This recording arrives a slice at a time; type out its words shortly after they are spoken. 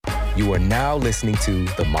You are now listening to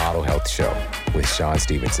The Model Health Show with Shaun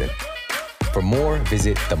Stevenson. For more,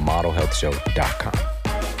 visit themodelhealthshow.com.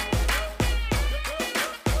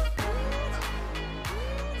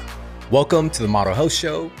 Welcome to The Model Health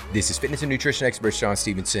Show. This is fitness and nutrition expert Shaun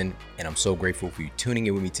Stevenson, and I'm so grateful for you tuning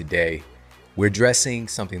in with me today. We're addressing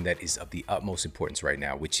something that is of the utmost importance right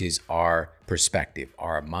now, which is our perspective,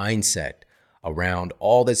 our mindset around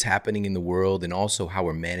all that's happening in the world and also how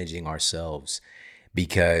we're managing ourselves.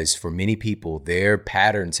 Because for many people, their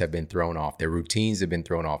patterns have been thrown off, their routines have been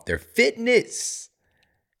thrown off, their fitness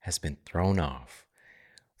has been thrown off.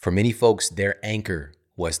 For many folks, their anchor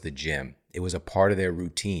was the gym. It was a part of their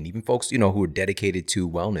routine. Even folks, who are dedicated to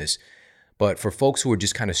wellness. But for folks who are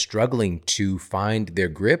just kind of struggling to find their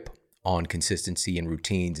grip on consistency and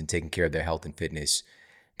routines and taking care of their health and fitness,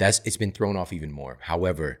 it's been thrown off even more.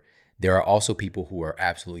 However, there are also people who are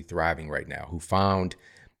absolutely thriving right now, who found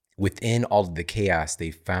within all of the chaos,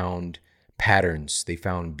 they found patterns, they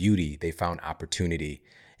found beauty, they found opportunity.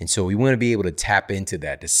 And so we want to be able to tap into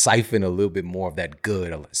that, to siphon a little bit more of that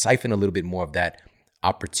good, siphon a little bit more of that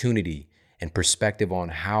opportunity and perspective on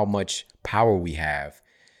how much power we have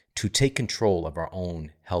to take control of our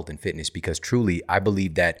own health and fitness. Because truly, I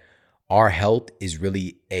believe that our health is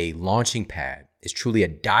really a launching pad. It's truly a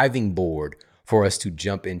diving board for us to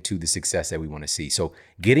jump into the success that we want to see. So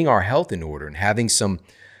getting our health in order and having some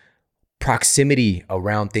proximity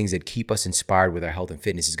around things that keep us inspired with our health and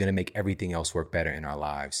fitness is going to make everything else work better in our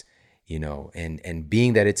lives, and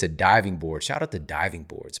being that it's a diving board. Shout out to diving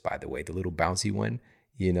boards, by the way, the little bouncy one,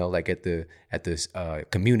 like at the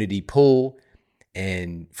community pool.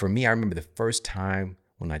 And for me, I remember the first time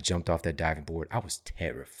when I jumped off that diving board, I was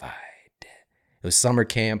terrified. It was summer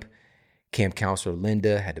camp. Camp counselor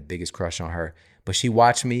Linda had the biggest crush on her, but she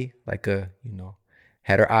watched me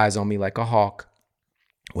had her eyes on me like a hawk.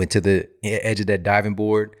 Went to the edge of that diving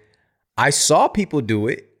board. I saw people do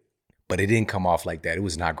it, but it didn't come off like that. It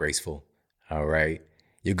was not graceful. All right.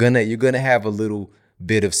 You're gonna have a little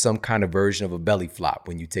bit of some kind of version of a belly flop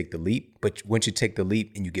when you take the leap, but once you take the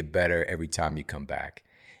leap and you get better every time you come back.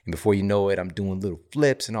 And before you know it, I'm doing little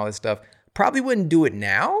flips and all that stuff. Probably wouldn't do it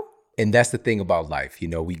now. And that's the thing about life.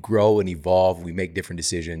 We grow and evolve, we make different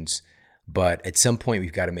decisions, but at some point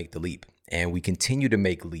we've got to make the leap, and we continue to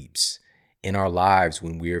make leaps in our lives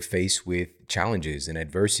when we're faced with challenges and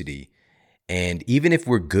adversity. And even if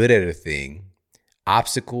we're good at a thing,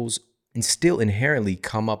 obstacles and still inherently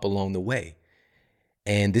come up along the way.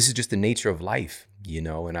 And this is just the nature of life,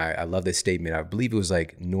 and I love this statement. I believe it was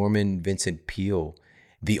like Norman Vincent Peale.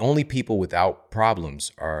 The only people without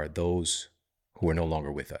problems are those who are no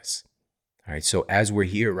longer with us. All right. So as we're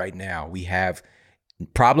here right now, we have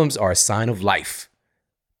problems are a sign of life.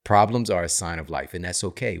 Problems are a sign of life, and that's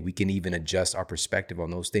okay. We can even adjust our perspective on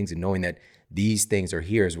those things and knowing that these things are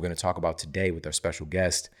here, as we're going to talk about today with our special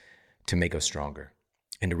guest, to make us stronger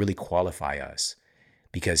and to really qualify us.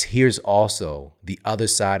 Because here's also the other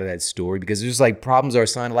side of that story, because there's like problems are a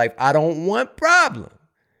sign of life. I don't want problems.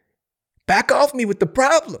 Back off me with the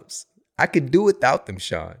problems. I could do without them,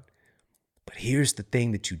 Shaun. But here's the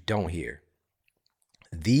thing that you don't hear.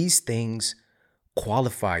 These things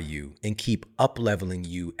qualify you and keep up-leveling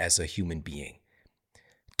you as a human being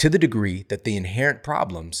to the degree that the inherent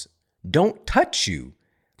problems don't touch you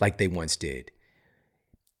like they once did.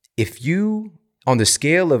 If you, on the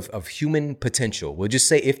scale of human potential, we'll just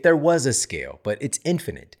say if there was a scale, but it's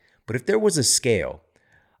infinite, but if there was a scale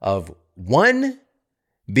of 1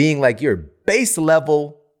 being like you're base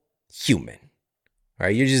level human, all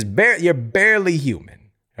right, you're barely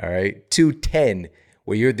human, all right, to 10,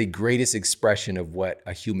 where you're the greatest expression of what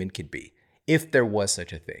a human could be, if there was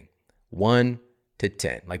such a thing. 1 to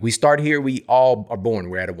 10. Like we start here, we all are born,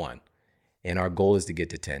 we're at a 1. And our goal is to get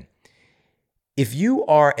to 10. If you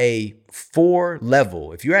are a 4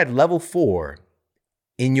 level, if you're at level 4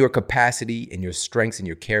 in your capacity and your strengths and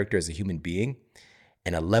your character as a human being,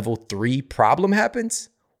 and a level 3 problem happens,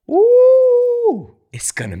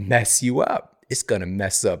 it's gonna mess you up. It's gonna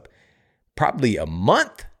mess up probably a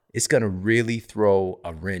month. It's going to really throw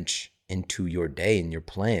a wrench into your day and your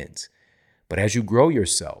plans. But as you grow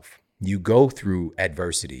yourself, you go through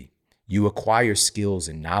adversity, you acquire skills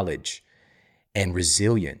and knowledge and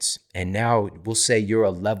resilience. And now we'll say you're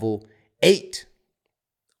a level 8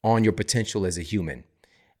 on your potential as a human,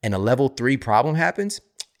 and a level 3 problem happens,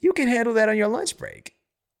 you can handle that on your lunch break.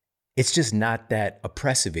 It's just not that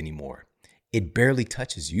oppressive anymore. It barely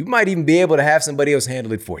touches you. You might even be able to have somebody else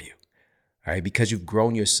handle it for you. All right, because you've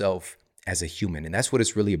grown yourself as a human. And that's what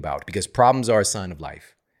it's really about, because problems are a sign of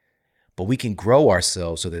life. But we can grow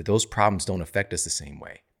ourselves so that those problems don't affect us the same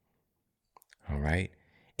way. All right.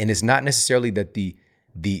 And it's not necessarily that the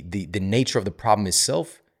The nature of the problem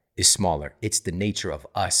itself is smaller. It's the nature of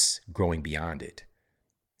us growing beyond it.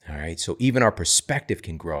 All right. So even our perspective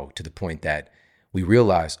can grow to the point that we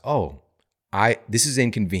realize, oh, this is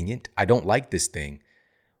inconvenient. I don't like this thing,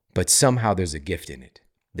 but somehow there's a gift in it.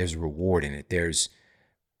 There's a reward in it. There's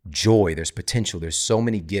joy. There's potential. There's so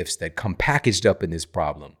many gifts that come packaged up in this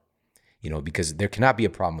problem, because there cannot be a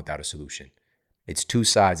problem without a solution. It's two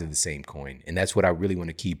sides of the same coin. And that's what I really want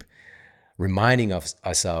to keep reminding us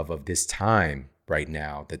of this time right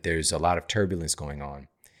now, that there's a lot of turbulence going on.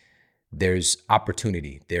 There's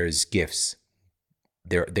opportunity. There's gifts.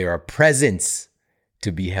 There are presents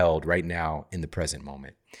to be held right now in the present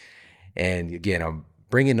moment. And again, I'm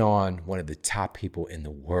bringing on one of the top people in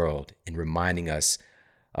the world and reminding us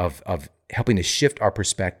of helping to shift our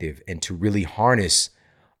perspective and to really harness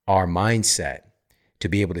our mindset to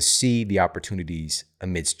be able to see the opportunities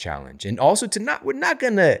amidst challenge. And also we're not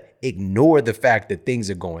going to ignore the fact that things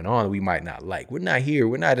are going on that we might not like. We're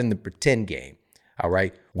not in the pretend game. All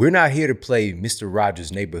right. We're not here to play Mr.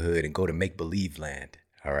 Rogers' Neighborhood and go to make-believe land.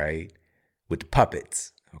 All right. With the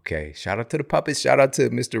puppets. Okay. Shout out to the puppets. Shout out to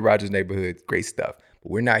Mr. Rogers' Neighborhood. Great stuff.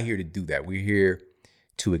 But we're not here to do that. We're here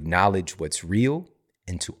to acknowledge what's real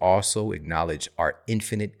and to also acknowledge our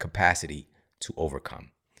infinite capacity to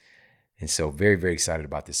overcome. And so very, very excited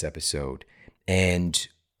about this episode. And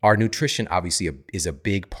our nutrition obviously is a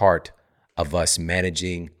big part of us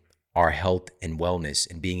managing our health and wellness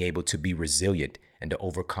and being able to be resilient and to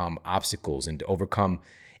overcome obstacles and to overcome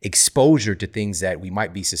exposure to things that we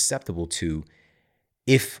might be susceptible to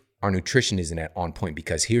if our nutrition isn't on point.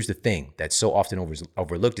 Because here's the thing that's so often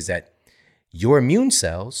overlooked is that your immune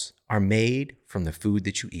cells are made from the food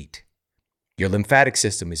that you eat. Your lymphatic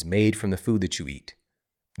system is made from the food that you eat.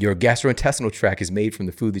 Your gastrointestinal tract is made from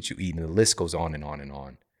the food that you eat, and the list goes on and on and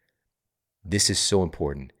on. This is so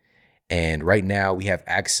important. And right now we have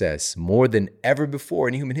access more than ever before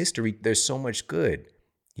in human history. There's so much good.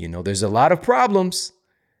 There's a lot of problems.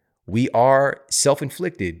 We are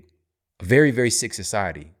self-inflicted, a very, very sick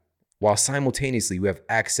society, while simultaneously we have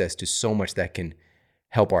access to so much that can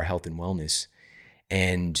help our health and wellness.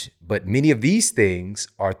 But many of these things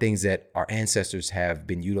are things that our ancestors have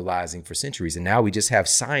been utilizing for centuries. And now we just have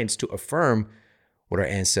science to affirm what our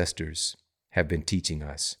ancestors have been teaching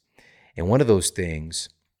us. And one of those things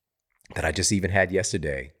that I just even had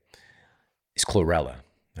yesterday is chlorella.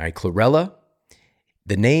 All right, chlorella,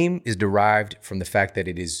 the name is derived from the fact that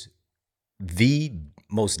it is the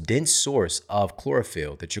most dense source of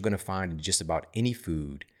chlorophyll that you're going to find in just about any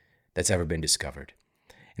food that's ever been discovered.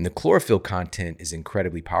 And the chlorophyll content is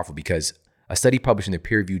incredibly powerful because a study published in the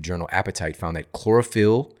peer-reviewed journal Appetite found that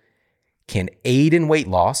chlorophyll can aid in weight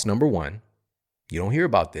loss, number one. You don't hear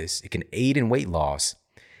about this. It can aid in weight loss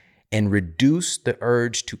and reduce the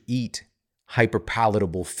urge to eat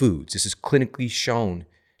hyperpalatable foods. This is clinically shown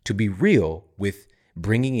to be real with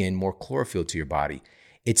bringing in more chlorophyll to your body.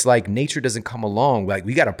 It's like nature doesn't come along, like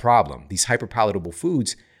we got a problem. These hyperpalatable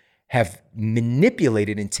foods have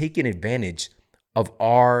manipulated and taken advantage of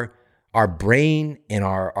our brain and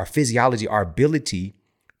our physiology, our ability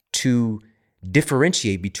to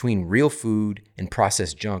differentiate between real food and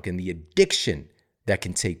processed junk and the addiction that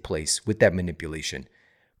can take place with that manipulation.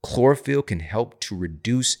 Chlorophyll can help to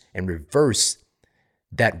reduce and reverse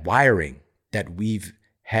that wiring that we've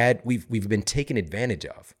been taken advantage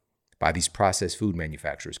of by these processed food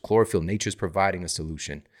manufacturers. Chlorophyll, nature's providing a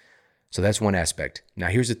solution. So that's one aspect. Now,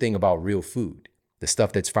 here's the thing about real food, the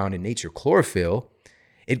stuff that's found in nature. Chlorophyll,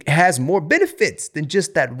 it has more benefits than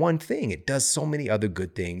just that one thing. It does so many other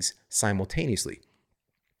good things simultaneously.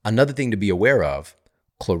 Another thing to be aware of,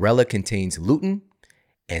 chlorella contains lutein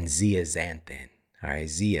and zeaxanthin. All right,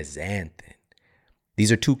 zeaxanthin.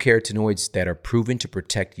 These are two carotenoids that are proven to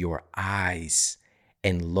protect your eyes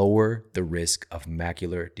and lower the risk of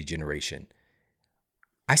macular degeneration.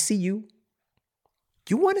 I see you.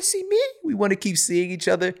 You want to see me? We want to keep seeing each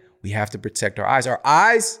other. We have to protect our eyes. Our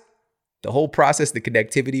eyes, the whole process, the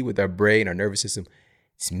connectivity with our brain, our nervous system,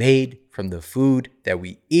 it's made from the food that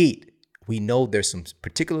we eat. We know there's some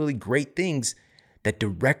particularly great things that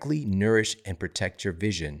directly nourish and protect your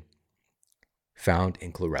vision found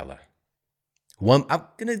in chlorella. I'm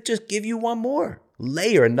going to just give you one more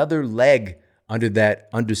layer, another leg under that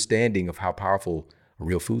understanding of how powerful a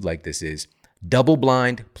real food like this is.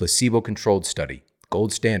 Double-blind, placebo-controlled study,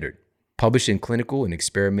 gold standard, published in Clinical and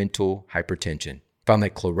Experimental Hypertension, found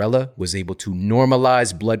that chlorella was able to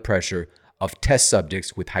normalize blood pressure of test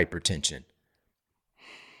subjects with hypertension.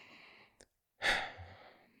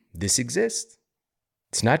 This exists.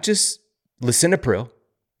 It's not just lisinopril.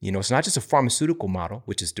 It's not just a pharmaceutical model,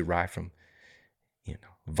 which is derived from,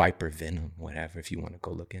 viper venom, whatever, if you want to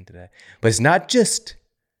go look into that. But it's not just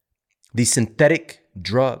the synthetic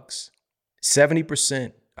drugs.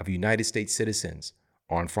 70% of United States citizens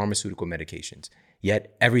are on pharmaceutical medications,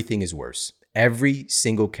 yet everything is worse. Every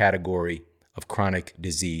single category of chronic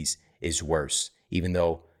disease is worse, even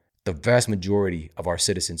though the vast majority of our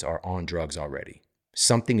citizens are on drugs already.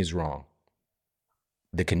 Something is wrong.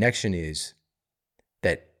 The connection is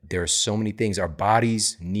that there are so many things. Our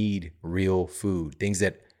bodies need real food, things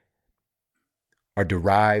that are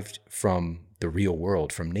derived from the real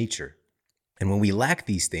world, from nature. And when we lack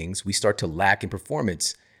these things, we start to lack in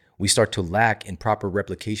performance. We start to lack in proper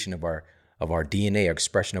replication of our DNA, our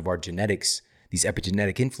expression of our genetics, these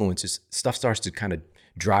epigenetic influences. Stuff starts to kind of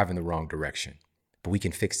drive in the wrong direction. But we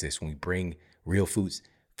can fix this when we bring real foods.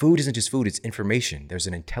 Food isn't just food, it's information. There's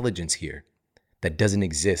an intelligence here that doesn't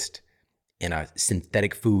exist in a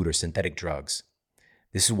synthetic food or synthetic drugs.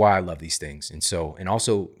 This is why I love these things. And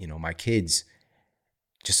also, my kids,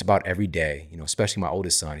 just about every day, especially my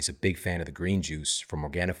oldest son, he's a big fan of the green juice from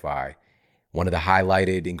Organifi. One of the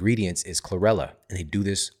highlighted ingredients is chlorella, and they do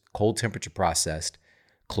this cold temperature processed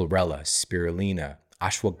chlorella, spirulina,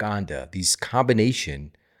 ashwagandha, these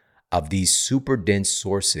combination of these super dense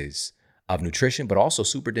sources of nutrition, but also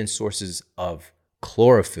super dense sources of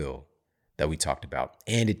chlorophyll that we talked about,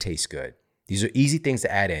 and it tastes good. These are easy things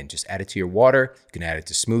to add in. Just add it to your water. You can add it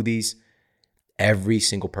to smoothies. Every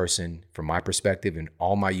single person, from my perspective, in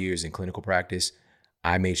all my years in clinical practice,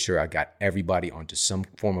 I made sure I got everybody onto some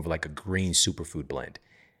form of like a green superfood blend.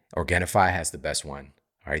 Organifi has the best one.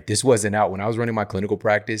 All right, this wasn't out when I was running my clinical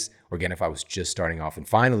practice. Organifi was just starting off, and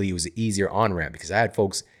finally it was an easier on-ramp because I had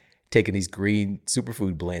folks taking these green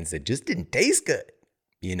superfood blends that just didn't taste good,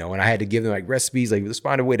 and I had to give them like recipes, like let's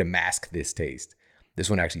find a way to mask this taste. This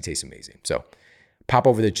one actually tastes amazing. So pop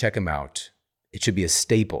over there, check them out. It should be a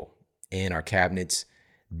staple in our cabinets.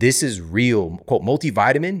 This is real, quote,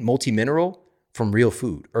 multivitamin, multimineral from real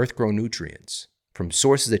food, earth-grown nutrients from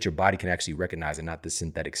sources that your body can actually recognize and not the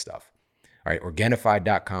synthetic stuff. All right,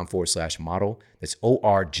 Organifi.com/model. That's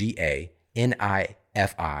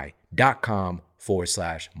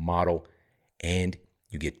ORGANIFI.com/model. And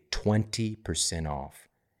you get 20% off.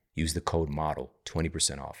 Use the code MODEL,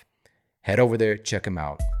 20% off. Head over there, check them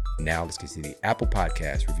out. Now let's get to the Apple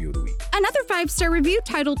Podcast Review of the Week. Another 5-star review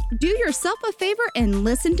titled, "Do Yourself a Favor and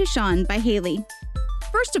Listen to Shaun" by Haley.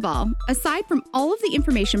 First of all, aside from all of the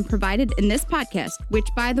information provided in this podcast, which,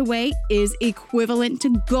 by the way, is equivalent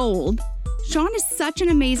to gold, Shaun is such an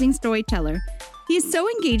amazing storyteller. He is so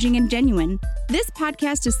engaging and genuine. This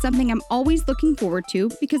podcast is something I'm always looking forward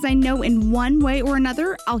to because I know in one way or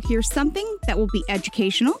another I'll hear something that will be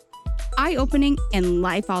educational, eye-opening, and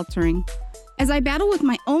life-altering. As I battle with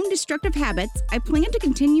my own destructive habits, I plan to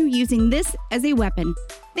continue using this as a weapon.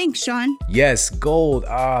 Thanks, Shaun. Yes, gold.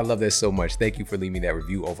 I love that so much. Thank you for leaving me that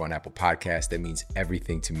review over on Apple Podcasts. That means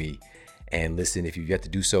everything to me. And listen, if you've yet to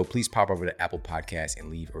do so, please pop over to Apple Podcasts and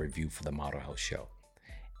leave a review for the Model Health Show.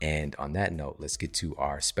 And on that note, let's get to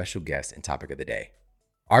our special guest and topic of the day.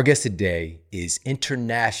 Our guest today is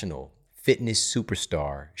international fitness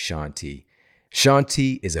superstar Shaun T. Shaun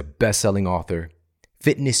T is a best-selling author,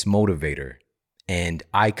 fitness motivator, and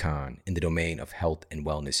icon in the domain of health and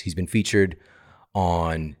wellness. He's been featured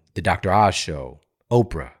on The Dr. Oz Show,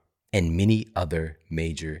 Oprah, and many other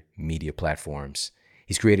major media platforms.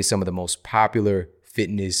 He's created some of the most popular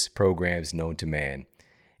fitness programs known to man,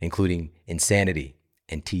 including Insanity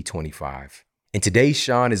and T25. And today,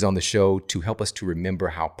 Shaun is on the show to help us to remember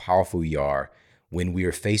how powerful we are when we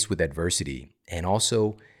are faced with adversity, and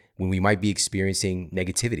also when we might be experiencing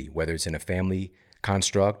negativity, whether it's in a family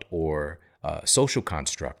construct or social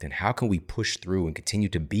construct. And how can we push through and continue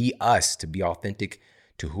to be us, to be authentic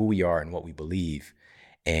to who we are and what we believe?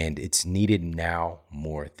 And it's needed now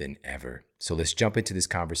more than ever. So let's jump into this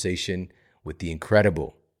conversation with the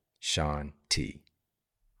incredible Shaun T.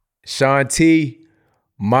 Shaun T,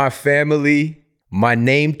 my family, my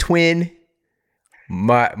name twin,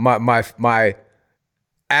 my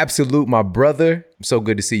absolute, my brother. So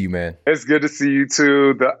good to see you, man. It's good to see you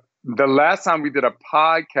too. The last time we did a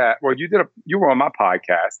podcast, well, you were on my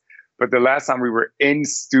podcast, but the last time we were in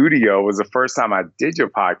studio was the first time I did your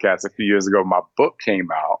podcast a few years ago. My book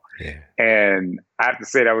came out. Yeah. And I have to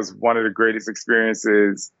say that was one of the greatest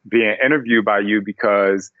experiences being interviewed by you,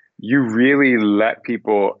 because you really let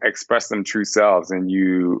people express them true selves, and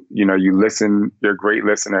you listen, you're a great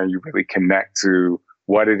listener, and you really connect to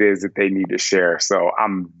what it is that they need to share. So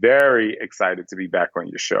I'm very excited to be back on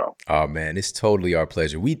your show. Oh man, it's totally our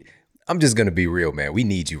pleasure. I'm just going to be real, man. We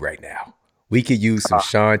need you right now. We could use some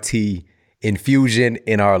Shaun T infusion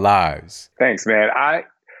in our lives. Thanks, man. I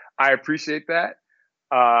appreciate that.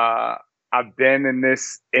 I've been in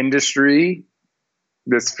this industry,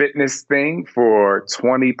 this fitness thing for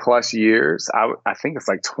 20 plus years. I think it's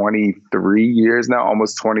like 23 years now,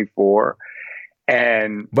 almost 24.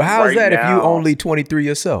 And But how is right that if you now, only 23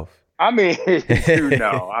 yourself? I mean, you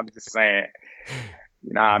know, I'm just saying,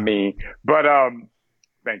 you know what I mean? But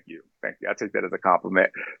thank you. Thank you. I take that as a compliment.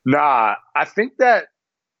 Nah, I think that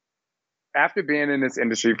after being in this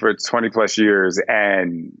industry for 20 plus years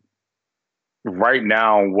and right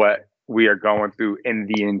now what we are going through in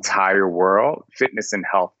the entire world, fitness and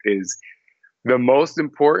health is the most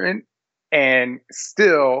important. And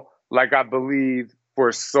still, like I believe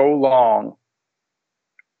for so long,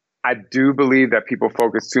 I do believe that people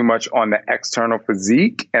focus too much on the external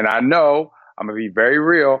physique. And I know, I'm going to be very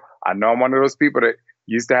real. I know I'm one of those people that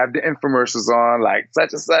used to have the infomercials on, like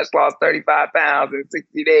such and such lost 35 pounds in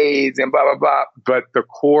 60 days and blah, blah, blah. But the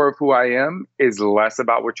core of who I am is less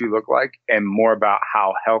about what you look like and more about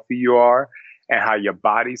how healthy you are and how your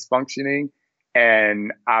body's functioning.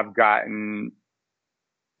 And I've gotten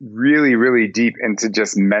really, really deep into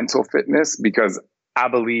just mental fitness because I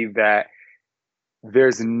believe that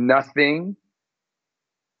there's nothing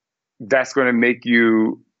that's going to make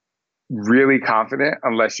you really confident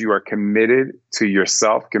unless you are committed to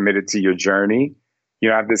yourself, committed to your journey. You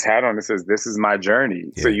know, I have this hat on that says, "This is my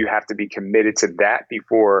journey." Yeah. So you have to be committed to that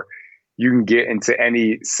before you can get into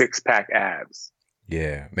any six-pack abs.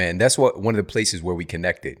 Yeah, man, that's one of the places where we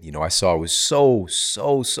connected. You know, I saw it was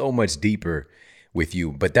so much deeper with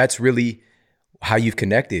you, but that's really how you've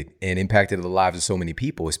connected and impacted the lives of so many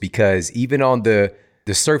people. It's because even on the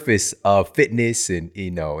surface of fitness and,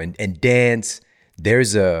 you know, and dance,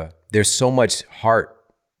 there's so much heart,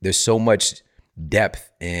 there's so much depth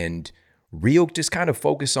and real just kind of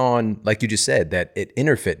focus on, like you just said, that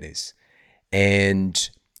inner fitness. And,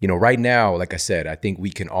 you know, right now, like I said, I think we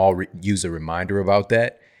can all use a reminder about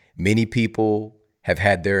that. Many people have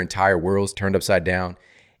had their entire worlds turned upside down.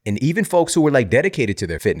 And even folks who were like dedicated to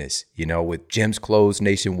their fitness, you know, with gyms closed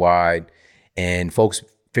nationwide and folks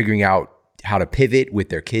figuring out how to pivot with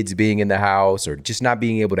their kids being in the house or just not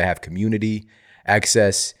being able to have community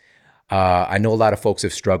access. I know a lot of folks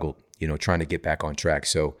have struggled, you know, trying to get back on track.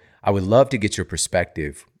 So I would love to get your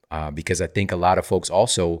perspective because I think a lot of folks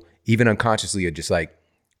also, even unconsciously, are just like,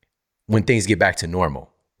 when things get back to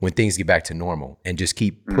normal and just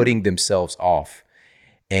keep putting themselves off.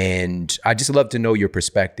 And I just love to know your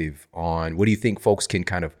perspective on what do you think folks can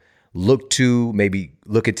kind of look to, maybe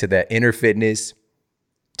look into that inner fitness.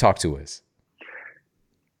 Talk to us.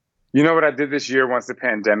 You know what I did this year once the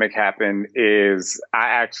pandemic happened is I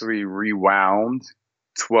actually rewound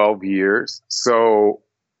 12 years. So,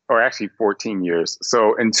 or actually 14 years.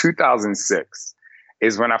 So in 2006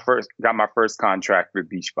 is when I first got my first contract with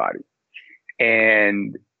Beachbody.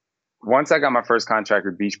 And once I got my first contract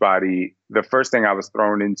with Beachbody, the first thing I was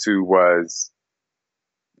thrown into was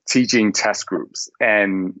teaching test groups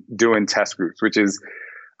and doing test groups, which is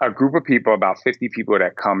a group of people, about 50 people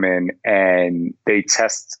that come in and they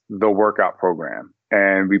test the workout program.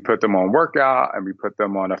 And we put them on workout and we put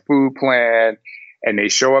them on a food plan and they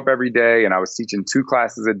show up every day. And I was teaching 2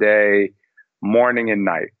 classes a day, morning and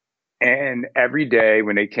night. And every day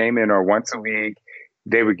when they came in or once a week,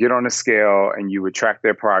 they would get on a scale and you would track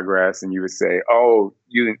their progress and you would say, oh,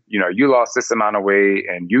 you lost this amount of weight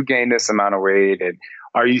and you gained this amount of weight. And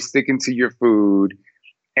are you sticking to your food?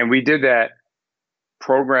 And we did that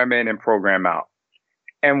program in and program out.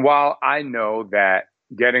 And while I know that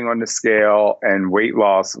getting on the scale and weight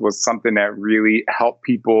loss was something that really helped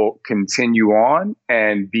people continue on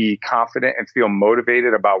and be confident and feel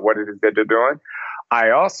motivated about what it is that they're doing, I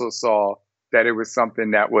also saw that it was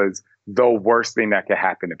something that was the worst thing that could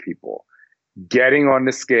happen to people. Getting on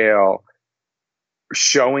the scale,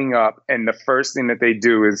 showing up, and the first thing that they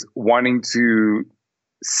do is wanting to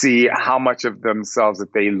see how much of themselves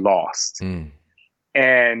that they lost.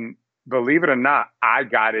 And believe it or not, I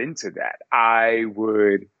got into that. I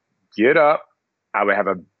would get up, I would have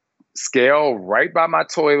a scale right by my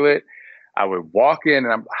toilet. I would walk in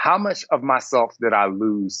and how much of myself did I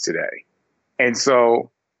lose today? And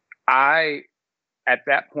so at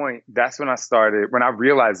that point, that's when I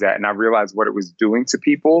realized that and I realized what it was doing to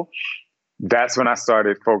people. That's when I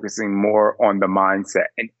started focusing more on the mindset.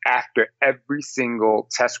 And after every single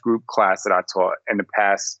test group class that I taught in the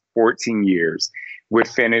past 14 years, would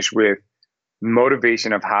finish with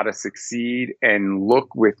motivation of how to succeed and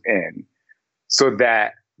look within so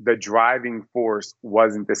that the driving force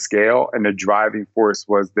wasn't the scale and the driving force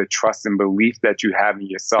was the trust and belief that you have in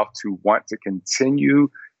yourself to want to continue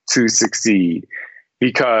to succeed.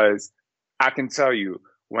 Because I can tell you,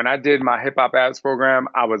 when I did my hip hop abs program,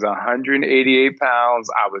 I was 188 pounds.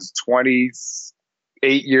 I was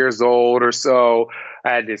 28 years old or so.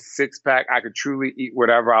 I had this six pack. I could truly eat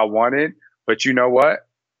whatever I wanted. But you know what?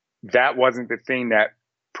 That wasn't the thing that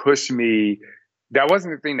pushed me. That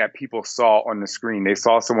wasn't the thing that people saw on the screen. They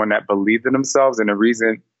saw someone that believed in themselves, and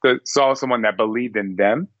saw someone that believed in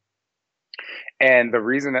them. And the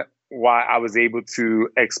reason why I was able to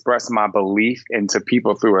express my belief into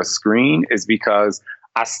people through a screen is because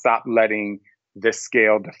I stopped letting the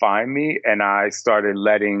scale define me, and I started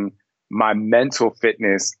letting my mental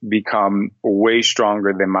fitness become way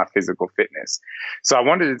stronger than my physical fitness. So I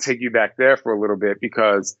wanted to take you back there for a little bit,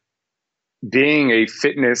 because being a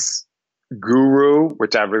fitness guru,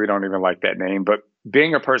 which I really don't even like that name, but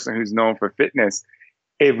being a person who's known for fitness,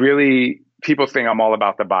 people think I'm all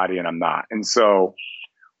about the body, and I'm not. And so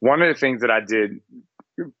one of the things that I did,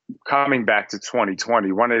 coming back to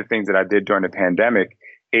 2020, one of the things that I did during the pandemic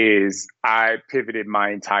is I pivoted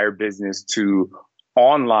my entire business to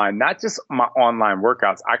online, not just my online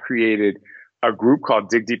workouts. I created a group called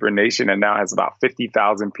Dig Deeper Nation, and now has about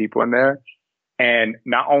 50,000 people in there. And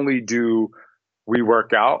not only do we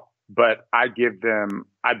work out, but I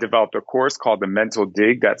developed a course called the Mental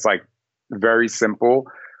Dig that's like very simple.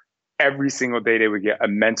 Every single day they would get a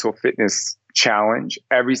mental fitness challenge.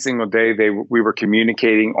 Every single day we were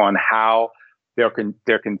communicating on how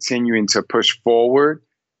they're continuing to push forward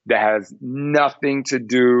that has nothing to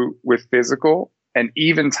do with physical. And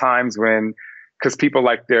even times when, because people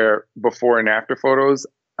like their before and after photos,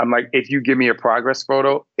 I'm like, if you give me a progress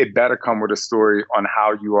photo, it better come with a story on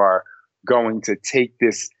how you are going to take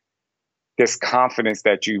this confidence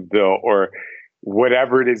that you've built, or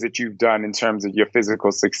whatever it is that you've done in terms of your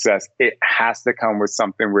physical success. It has to come with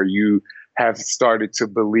something where you have started to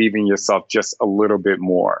believe in yourself just a little bit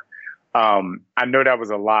more. I know that was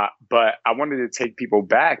a lot, but I wanted to take people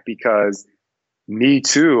back, because me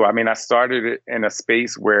too. I mean, I started it in a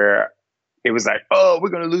space where it was like, oh, we're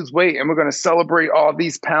going to lose weight and we're going to celebrate all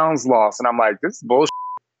these pounds lost. And I'm like, this is bullshit.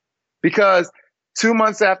 Because 2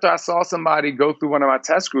 months after I saw somebody go through one of my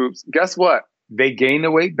test groups, guess what? They gained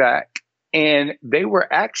the weight back. And they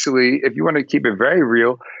were actually, if you want to keep it very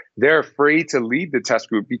real, they're afraid to leave the test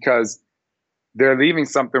group, because they're leaving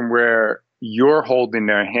something where you're holding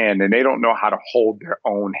their hand and they don't know how to hold their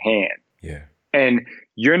own hand. Yeah. And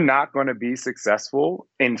you're not going to be successful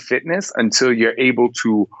in fitness until you're able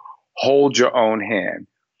to hold your own hand.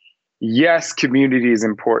 Yes, community is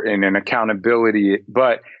important and accountability,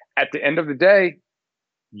 but at the end of the day,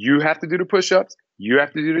 you have to do the push-ups, you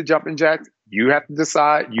have to do the jumping jacks, you have to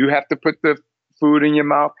decide, you have to put the food in your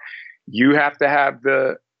mouth, you have to have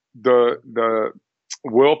the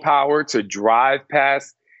willpower to drive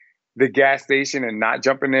past the gas station and not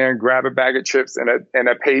jump in there and grab a bag of chips and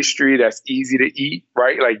a pastry that's easy to eat,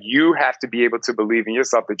 right? Like, you have to be able to believe in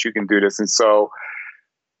yourself that you can do this. And so,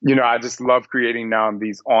 I just love creating now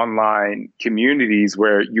these online communities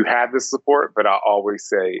where you have the support, but I always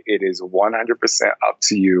say it is 100% up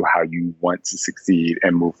to you how you want to succeed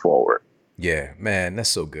and move forward. Yeah, man, that's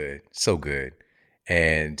so good. So good.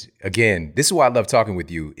 And again, this is why I love talking with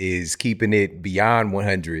you, is keeping it beyond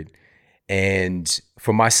 100. And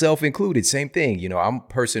for myself included, same thing. I'm a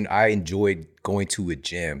person, I enjoyed going to a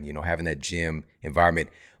gym, having that gym environment.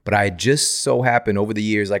 But I just so happened over the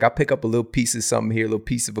years, like I pick up a little piece of something here, a little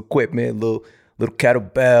piece of equipment, little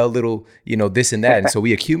kettlebell, little, this and that. And so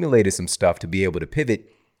we accumulated some stuff to be able to pivot,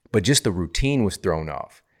 but just the routine was thrown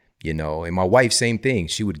off, and my wife, same thing.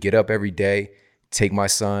 She would get up every day, take my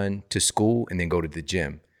son to school, and then go to the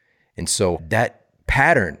gym. And so that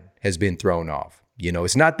pattern has been thrown off.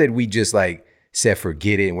 It's not that we just like said,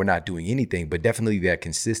 forget it and we're not doing anything, but definitely that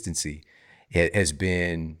consistency has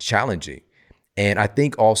been challenging. And I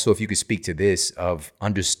think also, if you could speak to this, of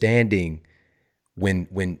understanding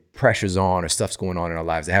when pressure's on or stuff's going on in our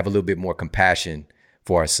lives, to have a little bit more compassion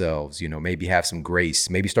for ourselves, maybe have some grace,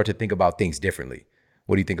 maybe start to think about things differently.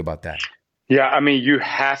 What do you think about that? Yeah, I mean, you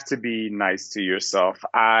have to be nice to yourself.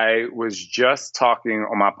 I was just talking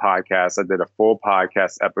on my podcast. I did a full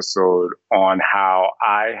podcast episode on how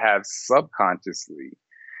I have subconsciously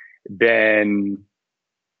been,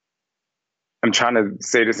 I'm trying to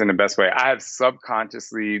say this in the best way. I have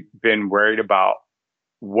subconsciously been worried about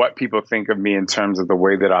what people think of me in terms of the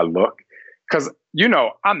way that I look. Because,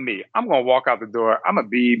 I'm me. I'm going to walk out the door. I'm going to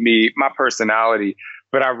be me, my personality.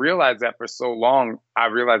 But I realized that for so long,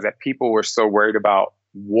 people were so worried about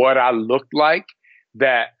what I looked like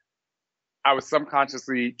that I was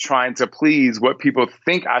subconsciously trying to please what people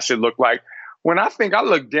think I should look like, when I think I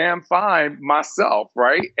look damn fine myself,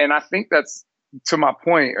 right? And I think that's, to my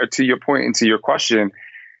point, or to your point and to your question,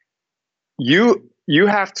 you You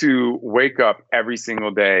have to wake up every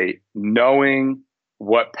single day knowing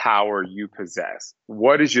what power you possess.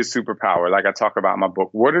 What is your superpower? Like I talk about in my book,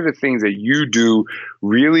 what are the things that you do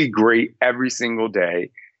really great every single day?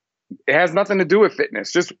 It has nothing to do with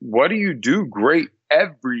fitness. Just what do you do great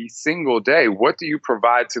every single day? What do you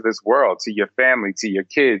provide to this world, to your family, to your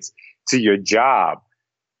kids, to your job?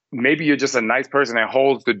 Maybe you're just a nice person that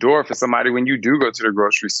holds the door for somebody when you do go to the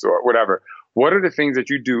grocery store, whatever. What are the things that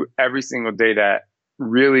you do every single day that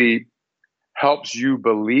really helps you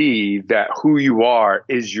believe that who you are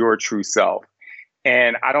is your true self?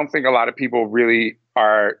 And I don't think a lot of people really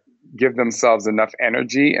give themselves enough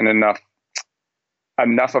energy and enough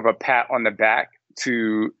of a pat on the back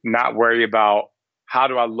to not worry about how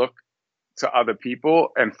do I look to other people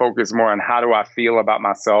and focus more on how do I feel about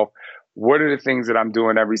myself. What are the things that I'm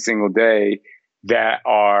doing every single day that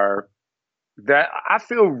I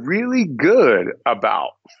feel really good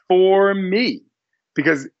about for me?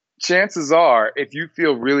 Because chances are, if you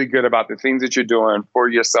feel really good about the things that you're doing for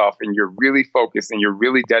yourself and you're really focused and you're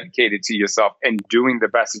really dedicated to yourself and doing the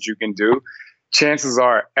best that you can do, chances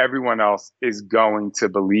are everyone else is going to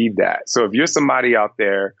believe that. So if you're somebody out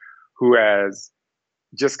there who has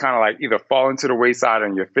just kind of like either fallen to the wayside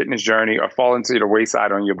on your fitness journey or fallen to the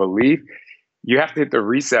wayside on your belief, you have to hit the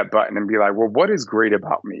reset button and be like, well, what is great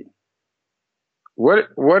about me?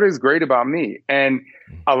 What is great about me? And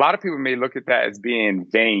a lot of people may look at that as being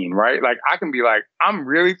vain, right? Like I can be like, I'm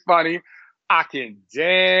really funny. I can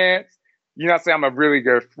dance. You know what I'm saying? I'm a really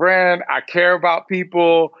good friend. I care about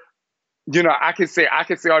people. You know, I can say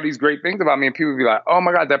all these great things about me and people be like, oh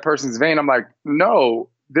my God, that person's vain. I'm like, no,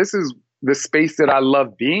 this is the space that I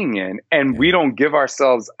love being in. And we don't give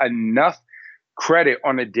ourselves enough credit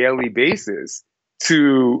on a daily basis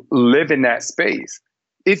to live in that space.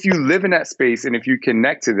 If you live in that space and if you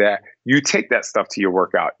connect to that, you take that stuff to your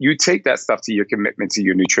workout. You take that stuff to your commitment to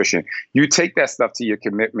your nutrition. You take that stuff to your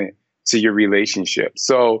commitment to your relationship.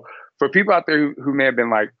 So for people out there who may have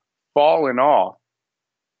been like falling off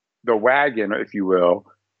the wagon, if you will,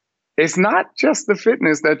 it's not just the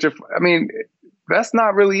fitness that's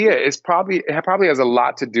not really it. It probably has a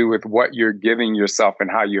lot to do with what you're giving yourself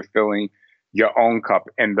and how you're filling your own cup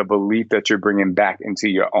and the belief that you're bringing back into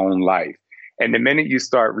your own life. And the minute you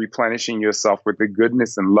start replenishing yourself with the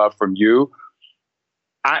goodness and love from you,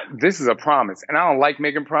 this is a promise. And I don't like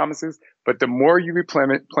making promises, but the more you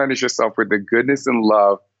replenish yourself with the goodness and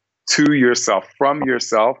love to yourself, from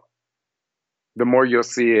yourself, the more you'll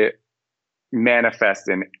see it manifest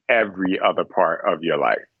in every other part of your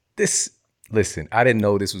life. Listen, I didn't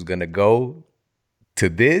know this was going to go to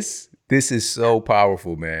this. This is so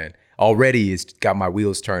powerful, man. Already it's got my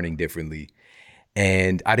wheels turning differently.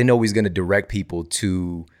 And I didn't know he was going to direct people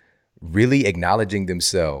to really acknowledging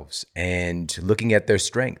themselves and looking at their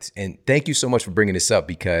strengths. And thank you so much for bringing this up,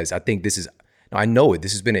 because I think this has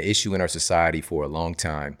been an issue in our society for a long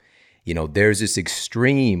time. You know, there's this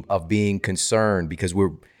extreme of being concerned because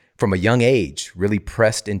we're from a young age really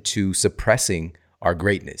pressed into suppressing our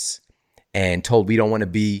greatness and told we don't want to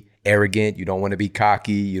be arrogant. You don't want to be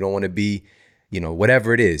cocky. You don't want to be,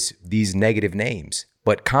 whatever it is, these negative names.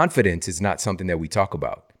 But confidence is not something that we talk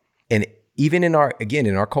about. And even in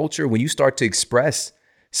our culture, when you start to express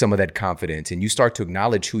some of that confidence and you start to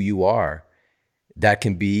acknowledge who you are, that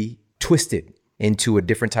can be twisted into a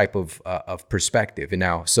different type of perspective. And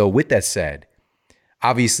now, so with that said,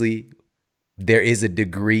 obviously there is a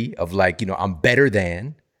degree of I'm better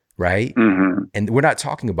than, right? Mm-hmm. And we're not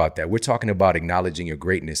talking about that. We're talking about acknowledging your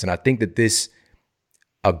greatness. And I think that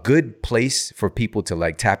a good place for people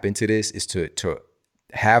to tap into this is to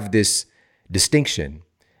have this distinction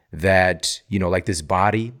that, this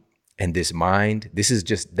body and this mind,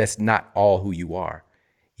 that's not all who you are.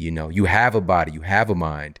 You have a body, you have a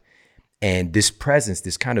mind, and this presence,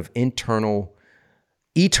 this kind of eternal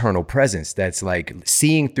presence that's like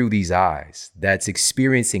seeing through these eyes, that's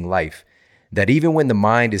experiencing life, that even when the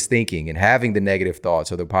mind is thinking and having the negative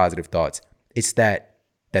thoughts or the positive thoughts, it's that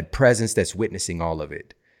presence that's witnessing all of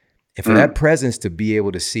it. And for that presence to be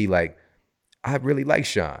able to see I really like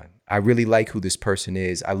Shaun. I really like who this person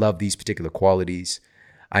is. I love these particular qualities.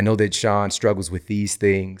 I know that Shaun struggles with these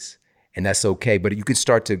things, and that's okay. But you can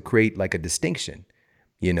start to create a distinction,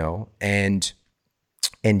 and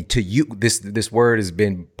to you, this word has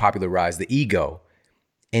been popularized, the ego,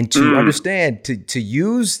 and to understand, to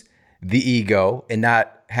use the ego and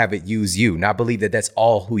not have it use you, not believe that that's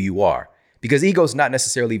all who you are, because ego is not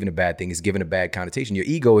necessarily even a bad thing. It's given a bad connotation. Your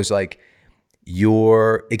ego is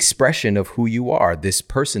your expression of who you are, this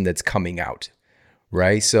person that's coming out,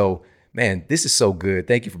 right? So Man, this is so good.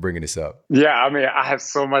 Thank you for bringing this up. Yeah, I mean, I have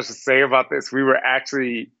so much to say about this.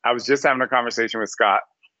 I was just having a conversation with Scott,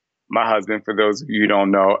 my husband, for those of you who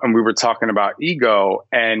don't know, and we were talking about ego,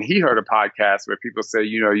 and he heard a podcast where people say,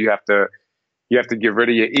 you have to get rid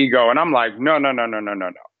of your ego. And I'm like, no,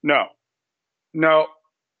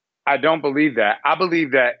 I don't believe that. I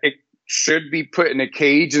believe that it should be put in a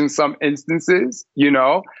cage in some instances,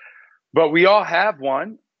 but we all have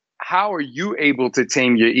one. How are you able to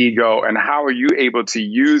tame your ego, and how are you able to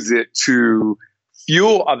use it to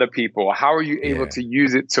fuel other people? How are you able to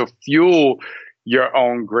use it to fuel your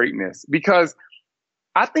own greatness? Because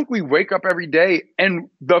I think we wake up every day and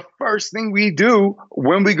the first thing we do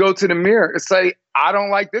when we go to the mirror is say, I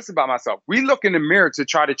don't like this about myself. We look in the mirror to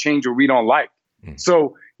try to change what we don't like.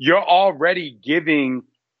 So you're already giving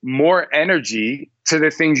more energy to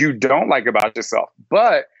the things you don't like about yourself.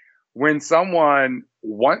 But when someone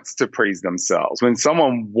wants to praise themselves, when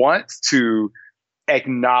someone wants to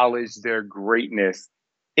acknowledge their greatness,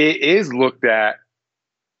 it is looked at,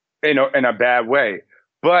 in a bad way.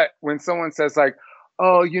 But when someone says like,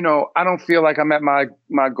 oh, I don't feel like I'm at my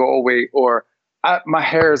goal weight, or my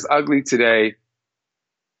hair is ugly today,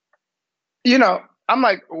 I'm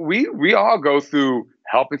like, we all go through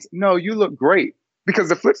helping. No, you look great. Because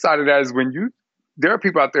the flip side of that is there are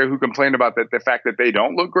people out there who complain about the fact that they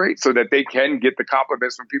don't look great so that they can get the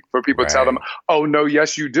compliments from people, for people to tell them, oh, no,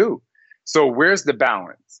 yes, you do. So where's the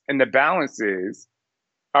balance? And the balance is,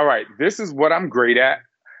 all right, this is what I'm great at.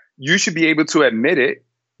 You should be able to admit it.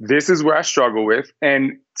 This is where I struggle with.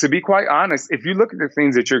 And to be quite honest, if you look at the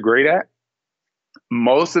things that you're great at,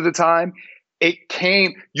 most of the time,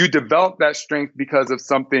 you developed that strength because of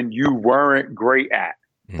something you weren't great at.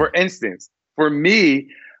 For instance, for me,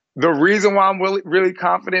 the reason why I'm really, really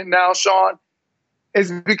confident now, Shaun,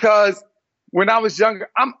 is because when I was younger,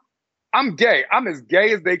 I'm gay. I'm as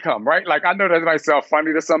gay as they come, right? Like, I know that might sound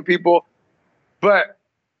funny to some people, but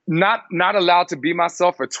not allowed to be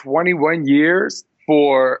myself for 21 years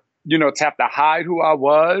to have to hide who I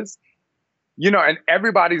was, and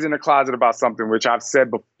everybody's in the closet about something, which I've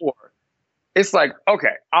said before. It's like,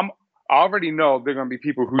 okay, I already know there are going to be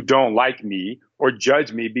people who don't like me or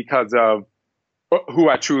judge me because of who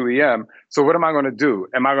I truly am. So what am I going to do?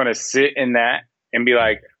 Am I going to sit in that and be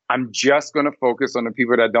like, I'm just going to focus on the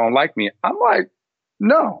people that don't like me? I'm like,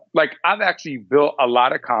 no. Like, I've actually built a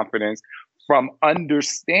lot of confidence from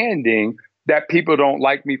understanding that people don't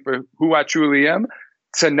like me for who I truly am,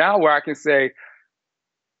 to now where I can say,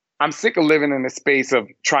 I'm sick of living in the space of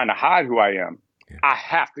trying to hide who I am. Yeah. I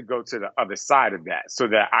have to go to the other side of that so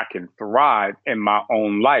that I can thrive in my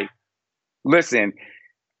own life. Listen,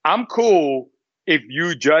 I'm cool if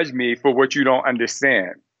you judge me for what you don't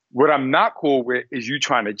understand. What I'm not cool with is you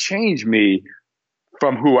trying to change me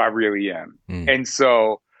from who I really am. And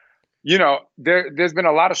so, there's been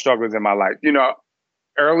a lot of struggles in my life.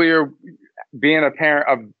 Earlier, being a parent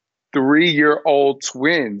of 3-year-old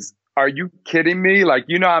twins. Are you kidding me? Like,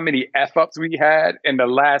 how many F-ups we had in the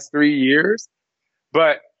last 3 years?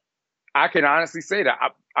 But I can honestly say that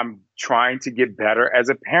I'm trying to get better as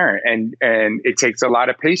a parent, and it takes a lot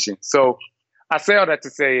of patience. So I say all that to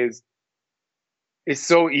say is, it's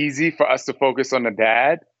so easy for us to focus on the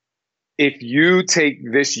bad. If you take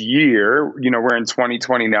this year, we're in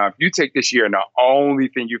 2020 now. If you take this year and the only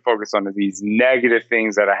thing you focus on is these negative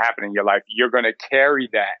things that are happening in your life, you're going to carry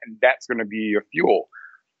that, and that's going to be your fuel.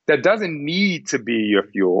 That doesn't need to be your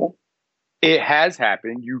fuel. It has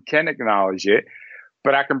happened. You can acknowledge it.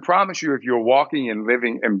 But I can promise you, if you're walking and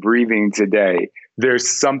living and breathing today,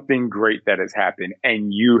 there's something great that has happened,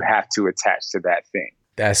 and you have to attach to that thing.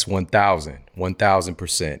 That's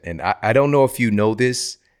 1,000%. And I don't know if you know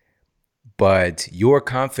this, but your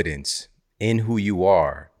confidence in who you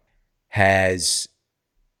are has,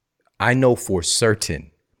 I know for certain,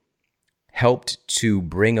 helped to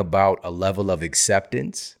bring about a level of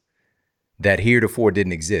acceptance that heretofore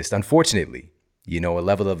didn't exist. Unfortunately, a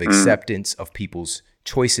level of acceptance of people's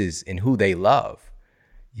choices and who they love,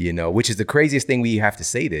 which is the craziest thing we have to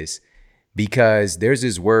say this, because there's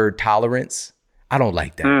this word tolerance. I don't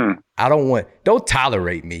like that. Don't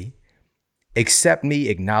tolerate me. Accept me,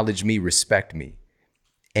 acknowledge me, respect me.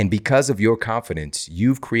 And because of your confidence,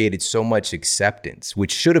 you've created so much acceptance,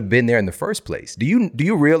 which should have been there in the first place. Do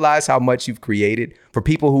you realize how much you've created for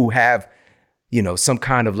people who have, some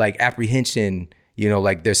kind of like apprehension,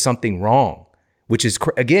 like there's something wrong, which is,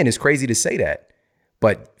 again, it's crazy to say that.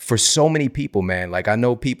 But for so many people, man, like I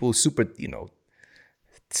know people super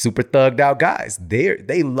thugged out guys.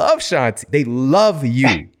 They love Shaun. They love you.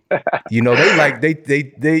 They you know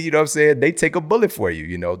what I'm saying? They take a bullet for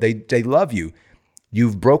you. They love you.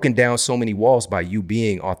 you've broken down so many walls by you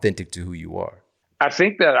being authentic to who you are. I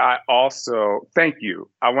think that thank you.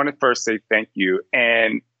 I want to first say thank you.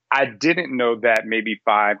 And I didn't know that maybe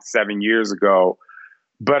 5-7 years ago,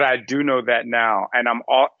 but I do know that now. And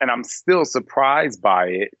I'm still surprised by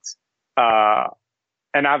it.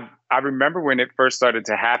 And I remember when it first started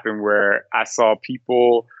to happen where I saw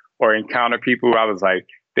people or encounter people who I was like,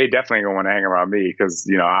 they definitely don't want to hang around me because,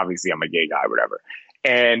 obviously I'm a gay guy, whatever.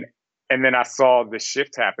 And then I saw the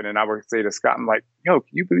shift happen and I would say to Scott, I'm like, yo, can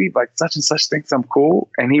you believe like such and such thinks I'm cool?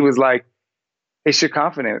 And he was like, it's your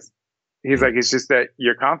confidence. He's like, it's just that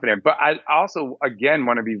you're confident. But I also, again,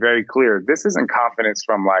 want to be very clear. This isn't confidence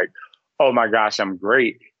from like, oh my gosh, I'm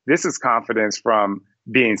great. This is confidence from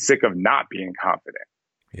being sick of not being confident.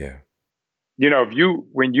 Yeah.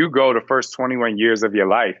 When you go the first 21 years of your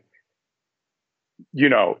life,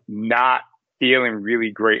 not feeling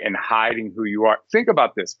really great and hiding who you are. Think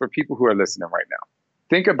about this for people who are listening right now.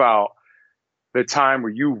 Think about the time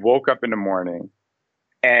where you woke up in the morning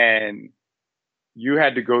and you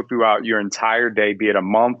had to go throughout your entire day, be it a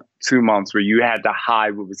month, 2 months, where you had to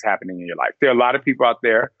hide what was happening in your life. There are a lot of people out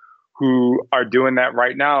there who are doing that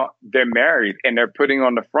right now. They're married and they're putting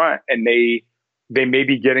on the front, and they may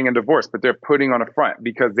be getting a divorce, but they're putting on the front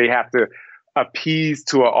because they have to appease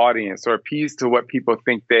to an audience or appease to what people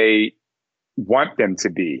think they want them to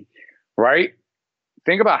be, right?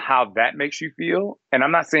 Think about how that makes you feel. And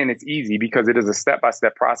I'm not saying it's easy because it is a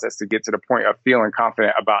step-by-step process to get to the point of feeling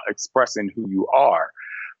confident about expressing who you are.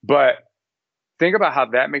 But think about how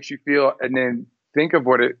that makes you feel, and then think of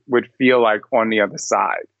what it would feel like on the other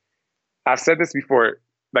side. I've said this before,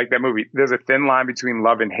 like that movie, there's a thin line between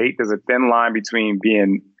love and hate. There's a thin line between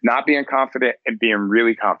not being confident and being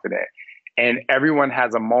really confident. And everyone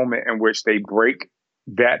has a moment in which they break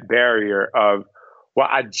that barrier of, well,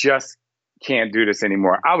 I just can't do this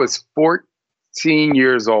anymore. I was 14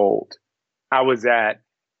 years old. I was at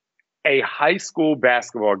a high school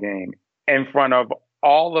basketball game in front of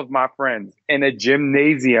all of my friends in a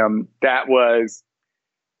gymnasium that was,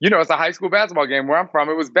 it's a high school basketball game where I'm from.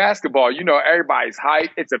 It was basketball. Everybody's hype.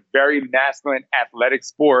 It's a very masculine athletic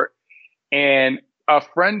sport. And a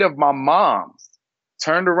friend of my mom's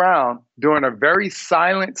turned around during a very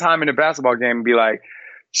silent time in the basketball game and be like,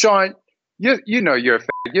 Shaun, you're a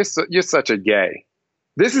fag. You're such a gay.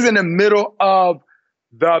 This is in the middle of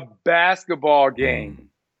the basketball game,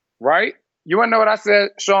 right? You want to know what I said,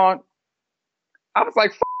 Shaun? I was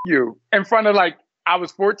like, you, in front of I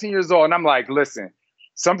was 14 years old. And I'm like, listen,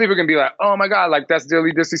 some people can be like, oh my God, that's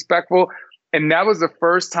really disrespectful. And that was the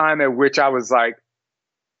first time at which I was like,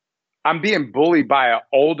 I'm being bullied by an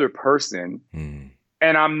older person.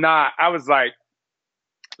 And I was like,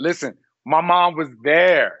 listen, my mom was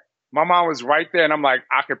there. My mom was right there. And I'm like,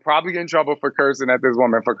 I could probably get in trouble for cursing at this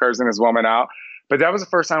woman, for cursing this woman out. But that was the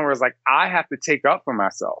first time where I was like, I have to take up for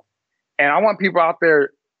myself. And I want people out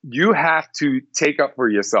there, you have to take up for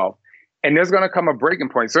yourself. And there's going to come a breaking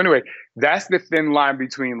point. So anyway, that's the thin line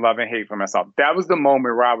between love and hate for myself. That was the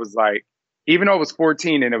moment where I was like, even though I was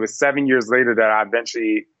 14 and it was 7 years later that I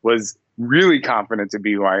eventually was really confident to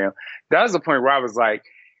be who I am. That was the point where I was like,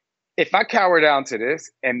 if I cower down to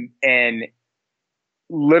this and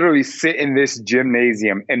literally sit in this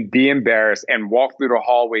gymnasium and be embarrassed and walk through the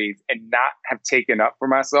hallways and not have taken up for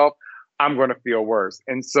myself, I'm going to feel worse.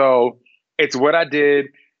 And so it's what I did.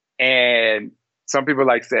 And some people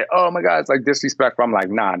say, oh my God, it's disrespectful. I'm like,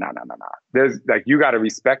 nah. There's you got to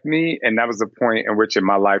respect me. And that was the point in which in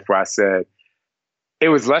my life where I said, it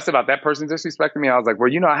was less about that person disrespecting me. I was like, well,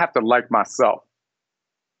 I have to like myself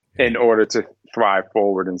in order to thrive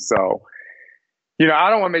forward. And so, I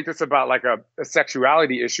don't want to make this about a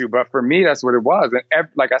sexuality issue, but for me, that's what it was. And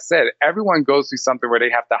like I said, everyone goes through something where they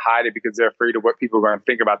have to hide it because they're afraid of what people are going to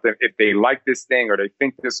think about them if they like this thing or they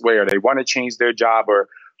think this way or they want to change their job or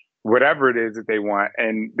whatever it is that they want.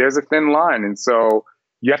 And there's a thin line. And so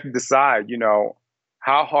you have to decide,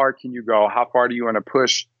 how hard can you go? How far do you want to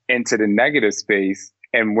push into the negative space?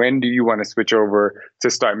 And when do you want to switch over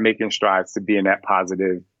to start making strides to be in that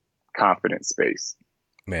positive, confident space?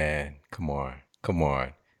 Man, come on.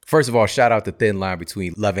 First of all, shout out the thin line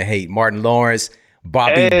between love and hate. Martin Lawrence,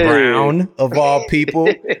 Bobby Brown, of all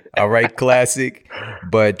people. All right, classic.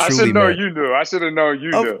 But truly, I should have known you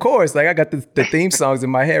knew. Of course. I got the theme songs in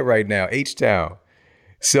my head right now, H-Town.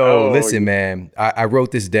 So listen, man, I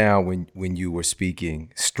wrote this down when you were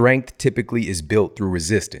speaking. Strength typically is built through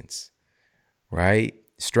resistance, right?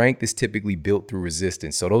 Strength is typically built through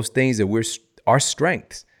resistance. So those things that our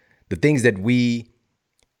strengths, the things that we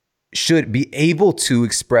should be able to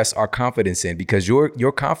express our confidence in, because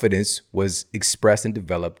your confidence was expressed and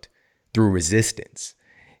developed through resistance.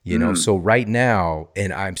 You know, so right now,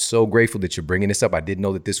 and I'm so grateful that you're bringing this up. I didn't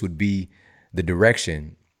know that this would be the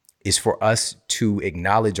direction, is for us to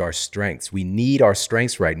acknowledge our strengths. We need our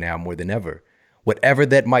strengths right now more than ever, whatever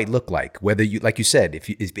that might look like. Whether you, like you said,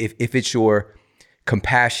 if it's your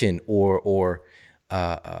compassion or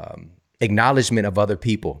acknowledgement of other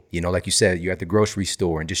people, you know, like you said, you're at the grocery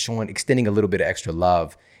store and just extending a little bit of extra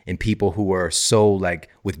love in people who are so like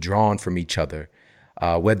withdrawn from each other,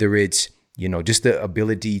 whether it's, you know, just the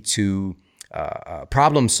ability to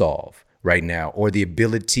problem solve right now, or the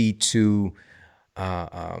ability to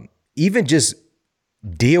even just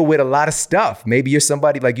deal with a lot of stuff. Maybe you're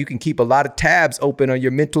somebody like you can keep a lot of tabs open on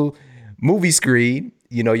your mental movie screen,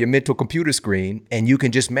 you know, your mental computer screen, and you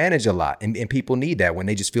can just manage a lot. And people need that when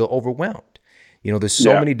they just feel overwhelmed. You know, there's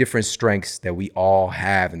so many different strengths that we all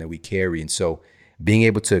have and that we carry. And so being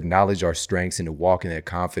able to acknowledge our strengths and to walk in that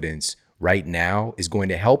confidence right now is going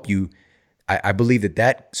to help you. I believe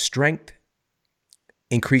that strength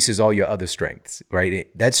increases all your other strengths, right?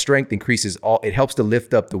 That strength increases it helps to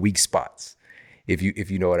lift up the weak spots, if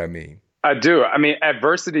you know what I mean. I do. I mean,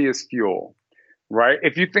 adversity is fuel, right?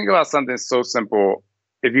 If you think about something so simple,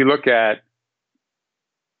 if you look at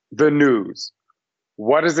the news,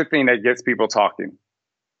 what is the thing that gets people talking?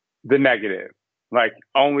 The negative, like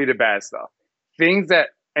only the bad stuff. Things that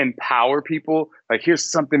empower people, like here's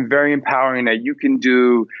something very empowering that you can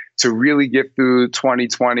do to really get through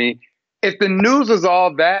 2020. If the news was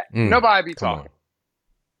all that, nobody'd be talking,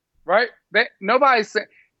 right? Nobody's saying.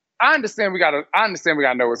 I understand we gotta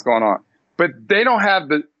know what's going on, but they don't have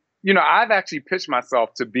the. You know, I've actually pitched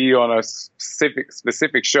myself to be on a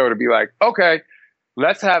specific show to be like, okay,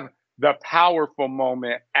 let's have the powerful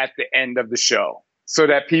moment at the end of the show so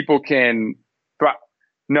that people can.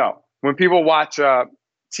 No, when people watch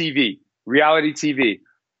TV, reality TV,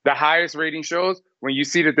 the highest rating shows, when you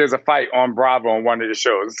see that there's a fight on Bravo on one of the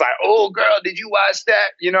shows, it's like, oh, girl, did you watch that?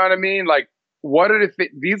 You know what I mean? Like, what are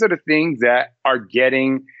these are the things that are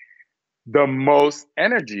getting the most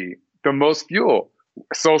energy, the most fuel.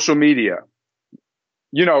 Social media.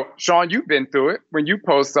 You know, Shaun, you've been through it. When you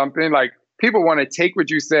post something, like people want to take what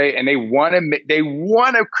you say and they want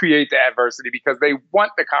to create the adversity because they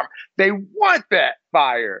want they want that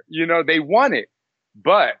fire. You know, they want it.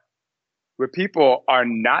 But what people are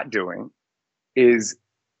not doing is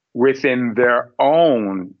within their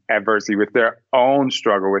own adversity, with their own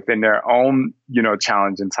struggle, within their own, you know,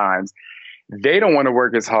 challenging times, they don't want to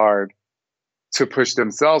work as hard to push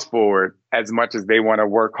themselves forward as much as they want to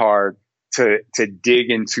work hard to dig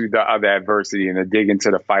into the other adversity and to dig into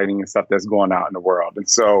the fighting and stuff that's going on in the world. And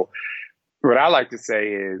so what I like to say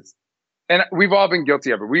is, and we've all been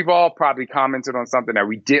guilty of it. We've all probably commented on something that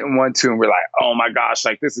we didn't want to. And we're like, oh my gosh,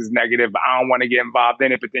 like this is negative, but I don't want to get involved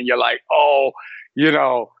in it. But then you're like, oh, you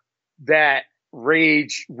know, that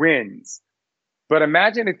rage wins. But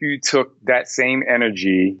imagine if you took that same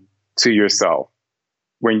energy to yourself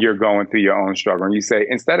when you're going through your own struggle. And you say,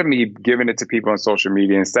 instead of me giving it to people on social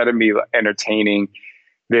media, instead of me entertaining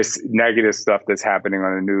this negative stuff that's happening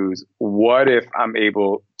on the news, what if I'm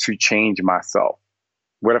able to change myself?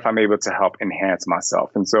 What if I'm able to help enhance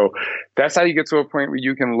myself? And so that's how you get to a point where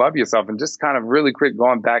you can love yourself. And just kind of really quick,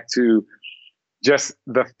 going back to just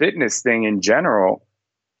the fitness thing in general,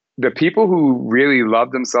 the people who really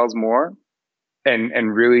love themselves more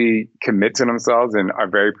and really commit to themselves and are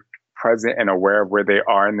very present and aware of where they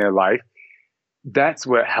are in their life, that's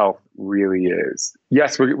what health really is.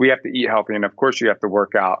 Yes, we have to eat healthy, and of course you have to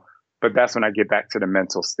work out, but that's when I get back to the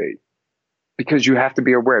mental state. Because you have to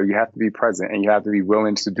be aware, you have to be present, and you have to be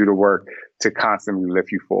willing to do the work to constantly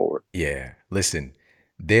lift you forward. Yeah, listen,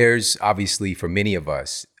 there's obviously for many of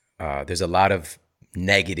us, there's a lot of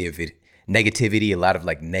negativity, a lot of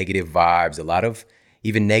like negative vibes, a lot of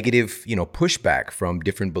even negative, you know, pushback from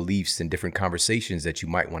different beliefs and different conversations that you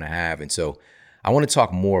might want to have. And so I want to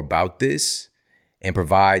talk more about this and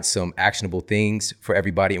provide some actionable things for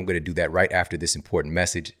everybody. I'm going to do that right after this important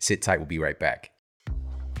message. Sit tight. We'll be right back.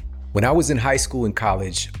 When I was in high school and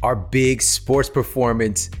college, our big sports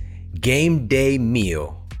performance game day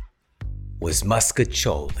meal was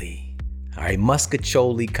muscatoli. All right,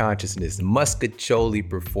 muscatoli consciousness, muscatoli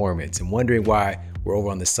performance, and wondering why we're over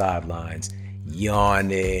on the sidelines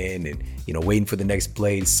yawning and, you know, waiting for the next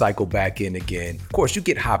play to cycle back in again. Of course, you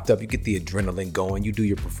get hopped up, you get the adrenaline going, you do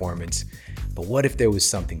your performance. But what if there was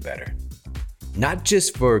something better? Not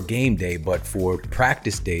just for game day, but for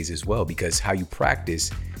practice days as well, because how you practice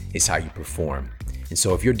is how you perform. And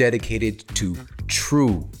so if you're dedicated to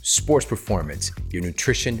true sports performance, your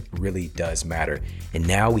nutrition really does matter. And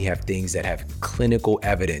now we have things that have clinical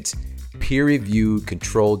evidence, peer-reviewed,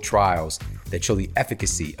 controlled trials that show the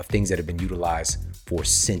efficacy of things that have been utilized for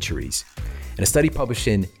centuries. And a study published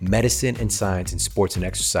in Medicine and Science in Sports and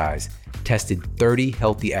Exercise tested 30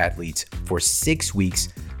 healthy athletes for 6 weeks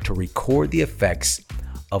to record the effects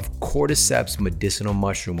of cordyceps medicinal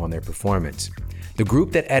mushroom on their performance. The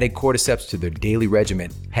group that added cordyceps to their daily regimen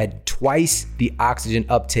had twice the oxygen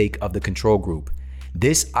uptake of the control group.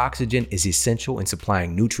 This oxygen is essential in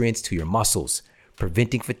supplying nutrients to your muscles,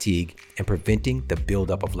 preventing fatigue, and preventing the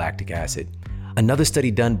buildup of lactic acid. Another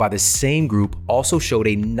study done by the same group also showed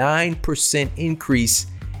a 9% increase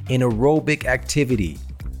in aerobic activity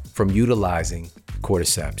from utilizing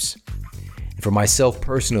cordyceps. And for myself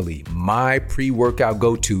personally, my pre-workout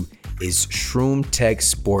go-to is Shroom Tech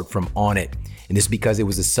Sport from Onnit. And this is because it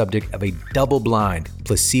was the subject of a double-blind,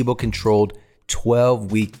 placebo-controlled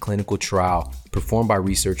 12-week clinical trial performed by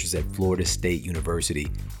researchers at Florida State University.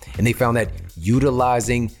 And they found that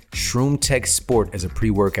utilizing Shroom Tech Sport as a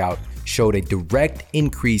pre-workout showed a direct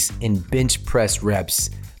increase in bench press reps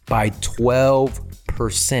by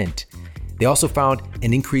 12%. They also found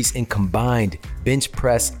an increase in combined bench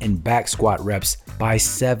press and back squat reps by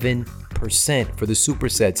 7% for the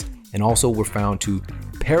supersets, and also were found to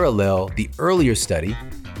parallel the earlier study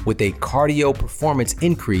with a cardio performance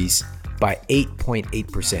increase by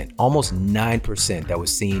 8.8%, almost 9% that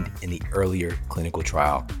was seen in the earlier clinical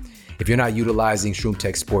trial. If you're not utilizing Shroom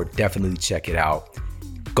Tech Sport, definitely check it out.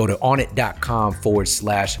 Go to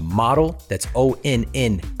onnit.com/model. That's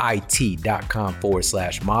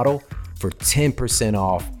ONNIT.com/model for 10%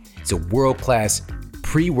 off. It's a world-class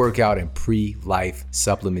pre-workout and pre-life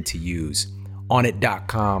supplement to use.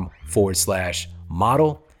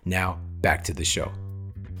 Onnit.com/model. Now back to the show.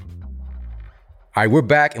 All right, we're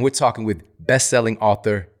back and we're talking with best-selling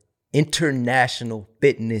author, international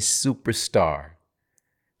fitness superstar,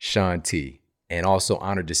 Shaun T. And also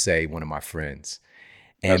honored to say one of my friends.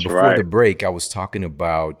 And That's before right. the break, I was talking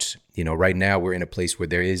about, right now we're in a place where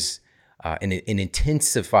there is an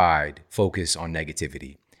intensified focus on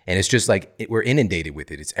negativity. And it's just like we're inundated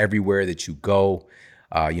with it. It's everywhere that you go.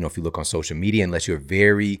 If you look on social media, unless you're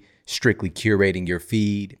very strictly curating your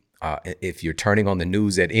feed, if you're turning on the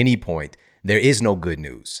news at any point, there is no good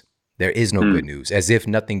news. There is no good news, as if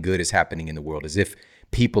nothing good is happening in the world, as if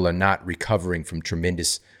people are not recovering from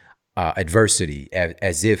tremendous adversity,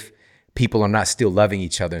 as if people are not still loving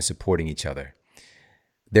each other and supporting each other.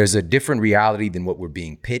 There's a different reality than what we're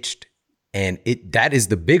being pitched, and that is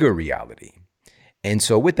the bigger reality. And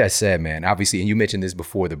so with that said, man, obviously, and you mentioned this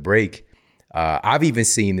before the break, I've even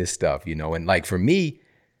seen this stuff, and like for me,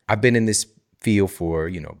 I've been in this field for,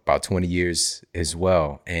 about 20 years as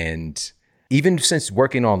well. And even since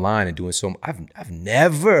working online and doing so, I've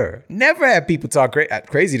never had people talk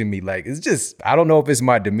crazy to me. Like, it's just, I don't know if it's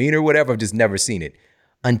my demeanor or whatever. I've just never seen it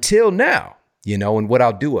until now, and what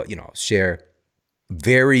I'll do, I'll share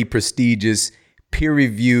very prestigious,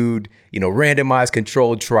 peer-reviewed, randomized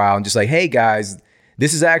controlled trial and just like, hey guys,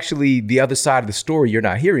 this is actually the other side of the story you're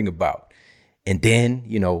not hearing about. And then,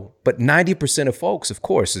 but 90% of folks, of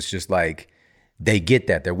course, it's just like, they get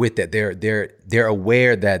that, they're with that, they're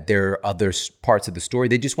aware that there are other parts of the story.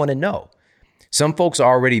 They just want to know. Some folks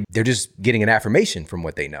they're just getting an affirmation from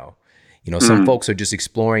what they know. Some folks are just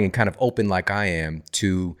exploring and kind of open like I am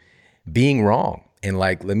to being wrong. And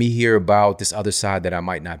like, let me hear about this other side that I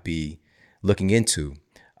might not be looking into.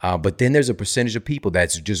 But then there's a percentage of people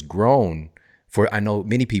that's just grown I know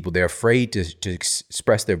many people, they're afraid to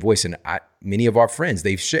express their voice. And many of our friends,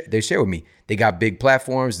 they share with me, they got big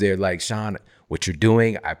platforms. They're like, Shaun, what you're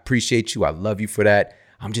doing, I appreciate you. I love you for that.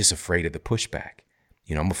 I'm just afraid of the pushback.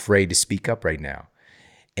 I'm afraid to speak up right now.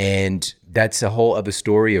 And that's a whole other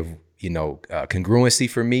story of, congruency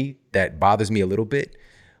for me that bothers me a little bit.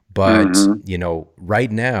 But,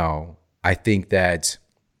 right now, I think that,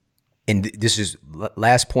 and this is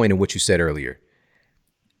last point in what you said earlier,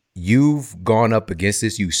 you've gone up against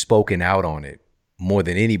this, you've spoken out on it more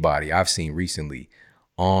than anybody I've seen recently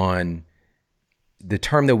on the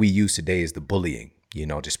term that we use today is the bullying,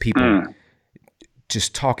 just people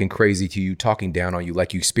just talking crazy to you, talking down on you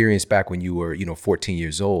like you experienced back when you were, 14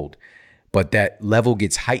 years old. But that level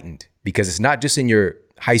gets heightened because it's not just in your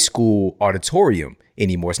high school auditorium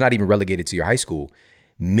anymore. It's not even relegated to your high school.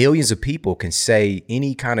 Millions of people can say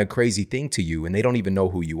any kind of crazy thing to you and they don't even know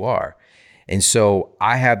who you are. And so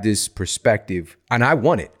I have this perspective, and I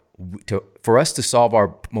want it for us to solve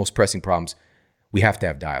our most pressing problems. We have to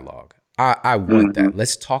have dialogue. I want that.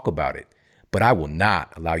 Let's talk about it, but I will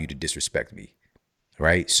not allow you to disrespect me.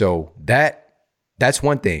 Right. So that's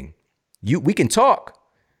one thing. We can talk,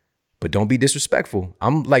 but don't be disrespectful.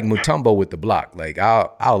 I'm like Mutombo with the block. Like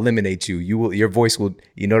I'll eliminate you. Your voice will,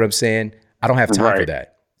 you know what I'm saying? I don't have time for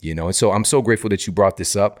that, And so I'm so grateful that you brought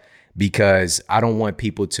this up. because I don't want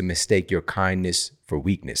people to mistake your kindness for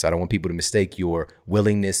weakness. I don't want people to mistake your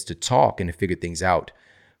willingness to talk and to figure things out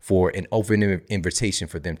for an open invitation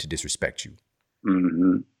for them to disrespect you.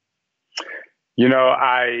 Mm-hmm. You know,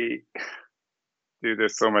 I do.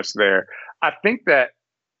 There's so much there. I think that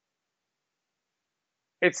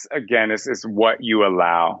it's what you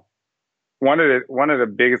allow. One of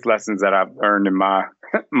the biggest lessons that I've learned in my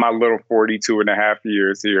little 42 and a half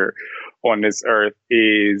years here on this earth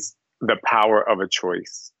is the power of a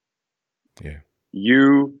choice. Yeah.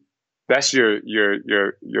 That's your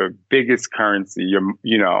biggest currency.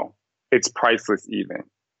 It's priceless even,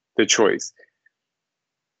 the choice.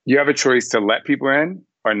 You have a choice to let people in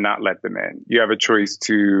or not let them in. You have a choice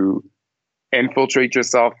to infiltrate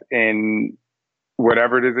yourself in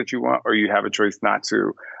whatever it is that you want, or you have a choice not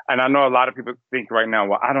to. And I know a lot of people think right now,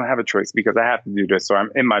 well, I don't have a choice because I have to do this, so I'm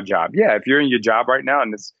in my job. Yeah, if you're in your job right now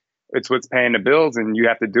and it's what's paying the bills and you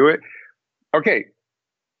have to do it, okay,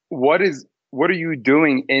 what are you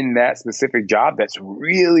doing in that specific job that's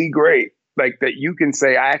really great? Like that you can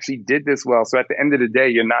say, I actually did this well. So at the end of the day,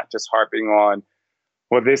 you're not just harping on,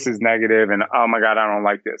 well, this is negative and oh my God, I don't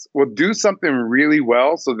like this. Well, do something really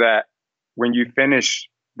well so that when you finish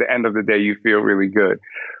the end of the day, you feel really good.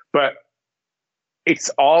 But it's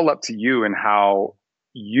all up to you and how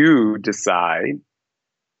you decide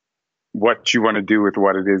what you want to do with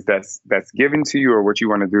what it is that's given to you, or what you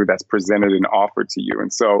want to do that's presented and offered to you.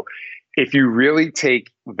 And so if you really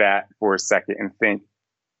take that for a second and think,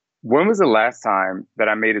 when was the last time that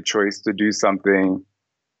I made a choice to do something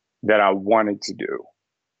that I wanted to do?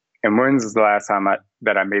 And when's the last time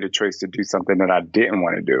that I made a choice to do something that I didn't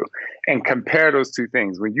want to do? And compare those two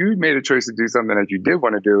things. When you made a choice to do something that you did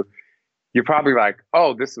want to do, you're probably like,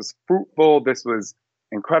 oh, this was fruitful. This was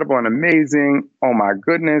incredible and amazing. Oh my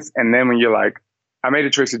goodness. And then when you're like, I made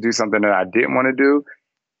a choice to do something that I didn't want to do,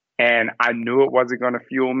 and I knew it wasn't going to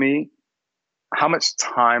fuel me, how much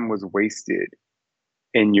time was wasted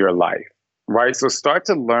in your life, right? So start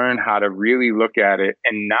to learn how to really look at it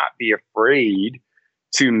and not be afraid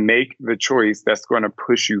to make the choice that's going to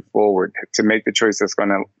push you forward, to make the choice that's going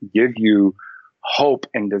to give you hope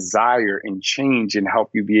and desire and change and help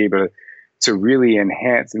you be able to really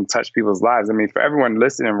enhance and touch people's lives. I mean, for everyone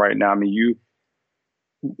listening right now, I mean,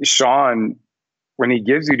 Shaun, when he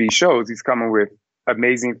gives you these shows, he's coming with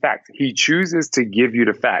amazing facts. He chooses to give you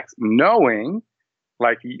the facts, knowing,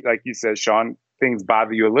 like you said, Shaun, things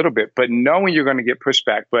bother you a little bit, but knowing you're going to get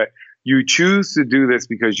pushback, but you choose to do this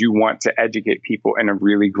because you want to educate people in a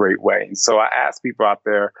really great way. And so I ask people out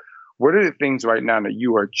there, what are the things right now that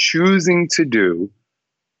you are choosing to do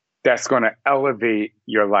that's going to elevate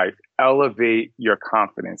your life, elevate your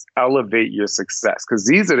confidence, elevate your success? Because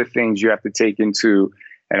these are the things you have to take into,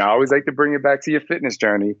 and I always like to bring it back to your fitness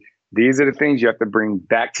journey. These are the things you have to bring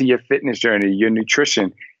back to your fitness journey, your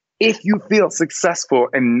nutrition. If you feel successful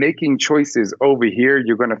in making choices over here,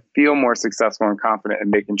 you're going to feel more successful and confident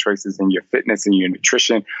in making choices in your fitness and your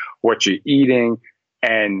nutrition, what you're eating,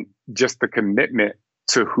 and just the commitment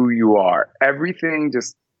to who you are. Everything,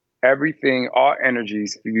 all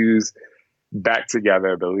energies fuse back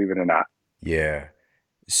together, believe it or not. Yeah.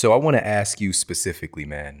 So I want to ask you specifically,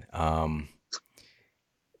 man,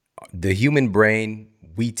 the human brain,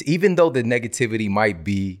 even though the negativity might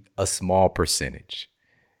be a small percentage,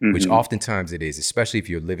 which oftentimes it is, especially if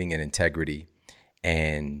you're living in integrity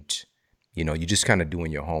and, you're just kind of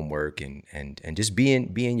doing your homework and just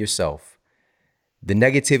being yourself. The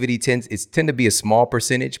negativity tends to be a small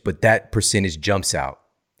percentage, but that percentage jumps out.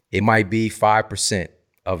 It might be 5%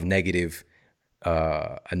 of negative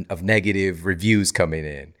reviews coming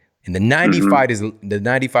in. And the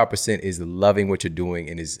 95% is loving what you're doing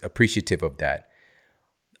and is appreciative of that.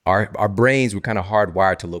 Our brains were kind of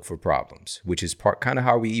hardwired to look for problems, which is kind of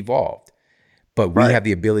how we evolved. But we have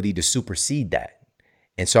the ability to supersede that.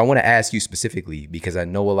 And so I want to ask you specifically, because I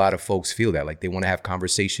know a lot of folks feel that, like they want to have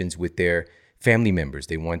conversations with their family members.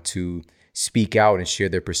 They want to speak out and share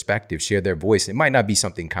their perspective, share their voice. It might not be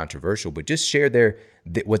something controversial, but just share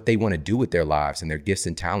what they want to do with their lives and their gifts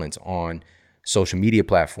and talents on social media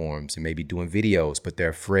platforms and maybe doing videos, but they're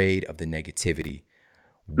afraid of the negativity.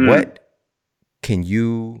 What can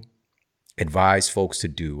you advise folks to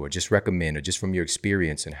do, or just recommend, or just from your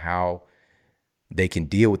experience, and how they can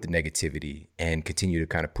deal with the negativity and continue to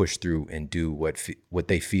kind of push through and do what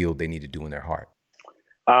they feel they need to do in their heart?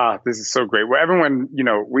 This is so great. Well, everyone,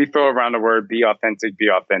 we throw around the word be authentic.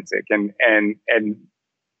 And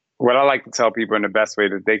what I like to tell people, in the best way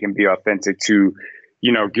that they can be authentic, to,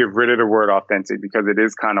 get rid of the word authentic, because it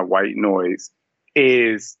is kind of white noise,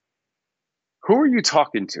 is who are you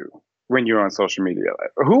talking to when you're on social media?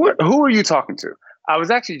 Who are you talking to? I was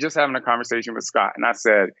actually just having a conversation with Scott, and I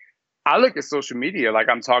said, I look at social media like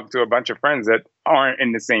I'm talking to a bunch of friends that aren't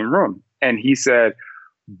in the same room. And he said,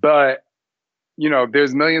 but,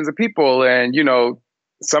 there's millions of people and,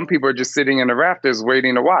 some people are just sitting in the rafters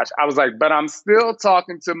waiting to watch. I was like, but I'm still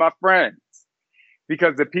talking to my friends,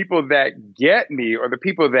 because the people that get me or the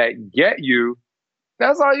people that get you,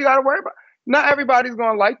 that's all you got to worry about. Not everybody's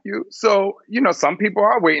going to like you. So, some people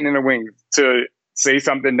are waiting in the wings to say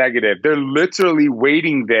something negative. They're literally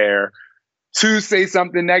waiting there to say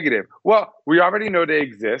something negative. Well, we already know they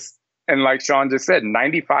exist. And like Shaun just said,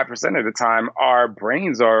 95% of the time, our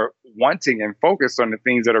brains are wanting and focused on the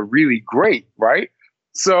things that are really great, right?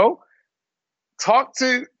 So talk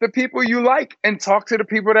to the people you like and talk to the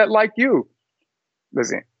people that like you.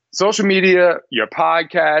 Listen, social media, your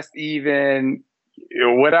podcast, even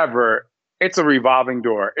whatever, it's a revolving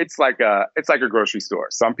door. It's like a grocery store.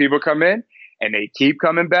 Some people come in and they keep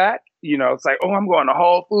coming back. It's like, oh, I'm going to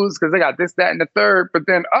Whole Foods because they got this, that, and the third. But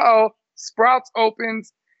then, Sprouts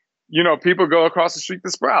opens. People go across the street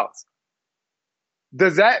to Sprouts.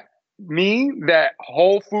 Does that mean that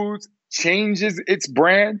Whole Foods changes its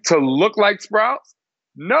brand to look like Sprouts?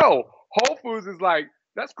 No. Whole Foods is like,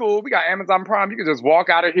 that's cool. We got Amazon Prime. You can just walk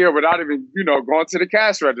out of here without even, going to the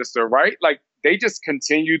cash register, right? Like, they just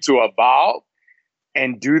continue to evolve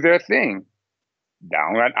and do their thing.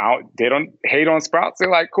 Down and out. They don't hate on Sprouts. They're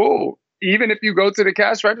like, cool. Even if you go to the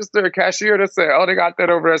cash register, cashier, they say, oh, they got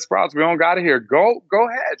that over at Sprouts. We don't got it here. Go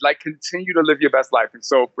ahead. Like, continue to live your best life. And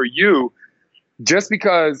so for you, just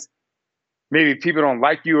because maybe people don't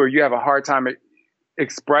like you or you have a hard time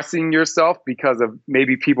expressing yourself because of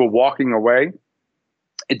maybe people walking away,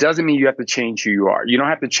 it doesn't mean you have to change who you are. You don't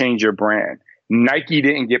have to change your brand. Nike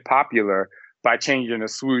didn't get popular by changing a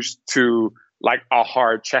swoosh to like a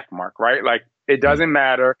hard check mark, right? Like, it doesn't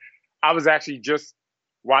matter. I was actually just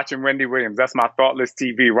watching Wendy Williams. That's my Thoughtless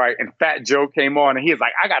TV, right? And Fat Joe came on and he was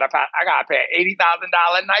like, I gotta pay $80,000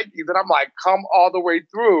 Nikes. And I'm like, come all the way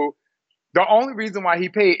through. The only reason why he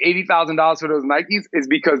paid $80,000 for those Nikes is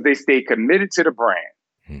because they stayed committed to the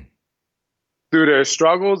brand. Through their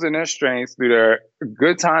struggles and their strengths, through their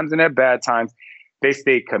good times and their bad times, they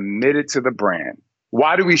stayed committed to the brand.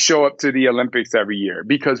 Why do we show up to the Olympics every year?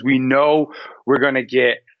 Because we know we're going to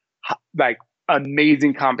get like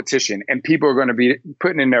amazing competition and people are going to be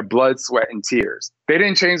putting in their blood, sweat, and tears. They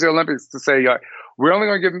didn't change the Olympics to say, we're only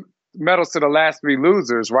going to give medals to the last three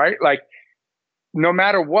losers, right? Like, no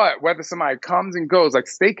matter what, whether somebody comes and goes, like,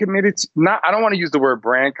 stay committed to, I don't want to use the word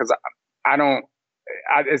brand because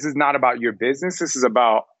this is not about your business. This is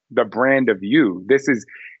about the brand of you. This is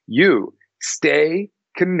you. Stay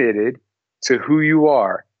committed to who you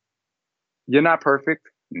are. You're not perfect.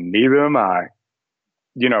 Neither am I.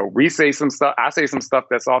 We say some stuff. I say some stuff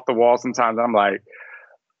that's off the wall sometimes. I'm like,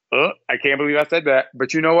 I can't believe I said that.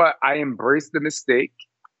 But you know what? I embrace the mistake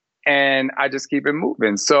and I just keep it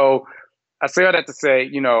moving. So I say all that to say,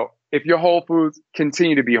 if you're Whole Foods,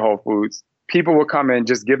 continue to be Whole Foods. People will come in,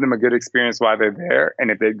 just give them a good experience while they're there.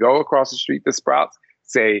 And if they go across the street to Sprouts,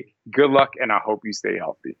 say, good luck and I hope you stay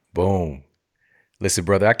healthy. Boom. Listen,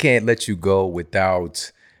 brother, I can't let you go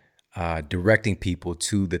without directing people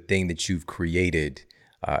to the thing that you've created.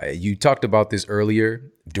 You talked about this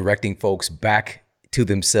earlier, directing folks back to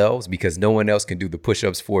themselves because no one else can do the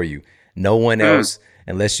push-ups for you. No one else,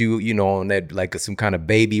 unless you on that like some kind of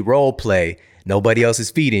baby role play, nobody else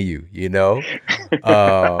is feeding you, unless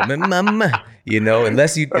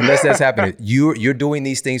that's happening. You're doing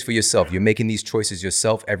these things for yourself. You're making these choices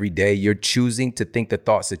yourself every day. You're choosing to think the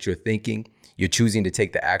thoughts that you're thinking. You're choosing to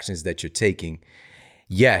take the actions that you're taking.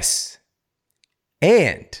 Yes.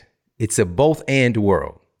 And it's a both and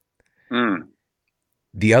world.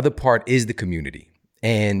 The other part is the community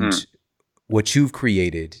and what you've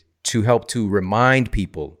created to help to remind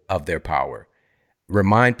people of their power,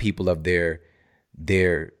 remind people of their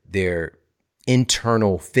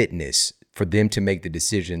internal fitness for them to make the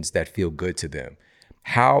decisions that feel good to them.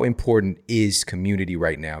 How important is community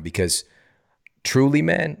right now? Because truly,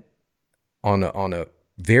 man, on a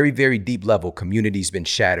very, very deep level, community's been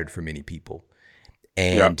shattered for many people.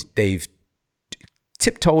 And they've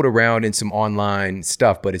tiptoed around in some online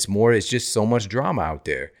stuff, but it's just so much drama out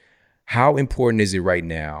there. How important is it right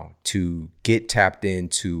now to get tapped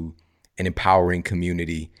into an empowering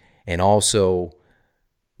community and also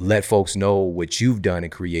let folks know what you've done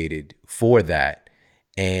and created for that?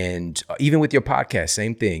 And even with your podcast,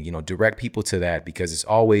 same thing, direct people to that because it's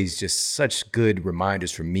always just such good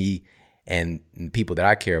reminders for me and people that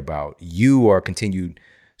I care about. You are a continued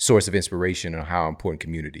source of inspiration on how important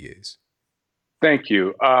community is. Thank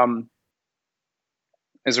you.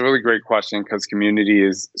 It's a really great question because community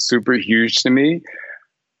is super huge to me.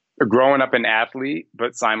 Growing up an athlete,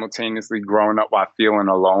 but simultaneously growing up while feeling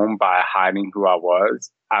alone by hiding who I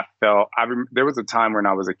was. There was a time when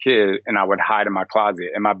I was a kid and I would hide in my closet,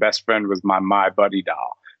 and my best friend was my buddy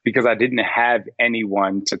doll because I didn't have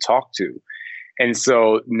anyone to talk to. And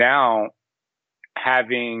so now,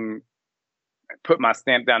 having put my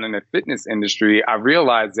stamp down in the fitness industry, I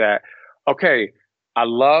realized that, okay,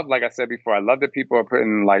 like I said before, I love that people are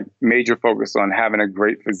putting like major focus on having a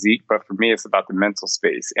great physique, but for me, it's about the mental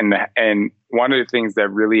space. And one of the things that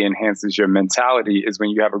really enhances your mentality is when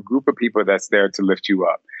you have a group of people that's there to lift you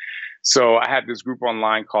up. So I have this group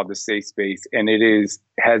online called the Safe Space, and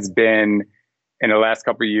has been, in the last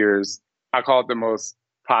couple of years, I call it the most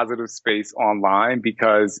positive space online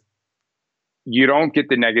because you don't get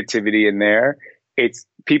the negativity in there. It's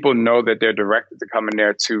people know that they're directed to come in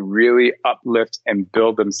there to really uplift and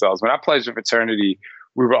build themselves. When I pledged a fraternity,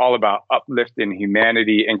 we were all about uplifting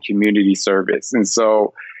humanity and community service. And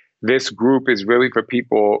so this group is really for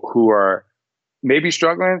people who are maybe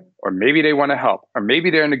struggling, or maybe they want to help, or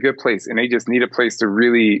maybe they're in a good place and they just need a place to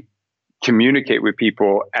really communicate with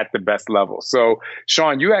people at the best level. So,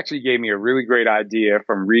 Shaun, you actually gave me a really great idea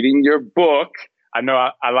from reading your book. I know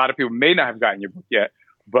a lot of people may not have gotten your book yet,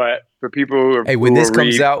 but for people when this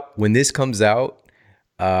comes out,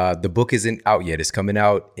 the book isn't out yet. It's coming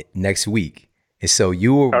out next week. And so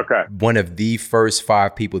you were one of the first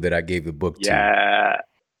 5 people that I gave the book to. Yeah.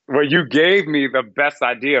 Well, you gave me the best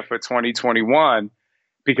idea for 2021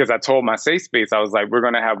 because I told my Safe Space, I was like, we're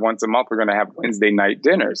going to have once a month, we're going to have Wednesday night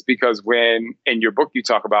dinners, because when in your book, you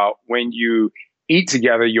talk about when you eat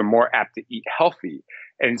together, you're more apt to eat healthy.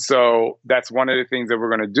 And so that's one of the things that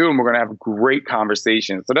we're going to do. And we're going to have great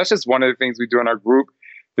conversations. So that's just one of the things we do in our group,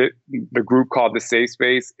 the group called the Safe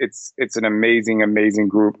Space. It's an amazing, amazing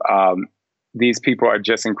group. These people are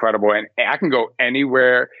just incredible. And I can go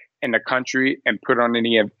anywhere in the country and put on an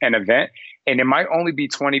event. And it might only be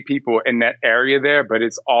 20 people in that area there, but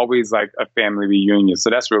it's always like a family reunion.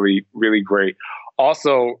 So that's really, really great.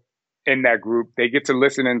 Also, in that group, they get to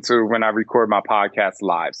listen into when I record my podcast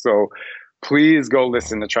live. So please go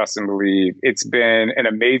listen to Trust and Believe. It's been an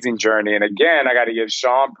amazing journey. And again, I got to give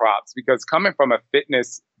Shaun props because coming from a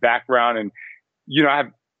fitness background, and, I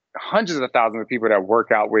have hundreds of thousands of people that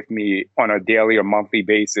work out with me on a daily or monthly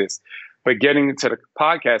basis. But getting into the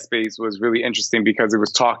podcast space was really interesting because it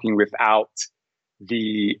was talking without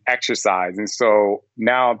the exercise. And so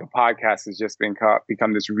now the podcast has just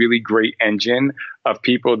become this really great engine of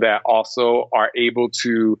people that also are able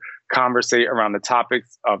to conversate around the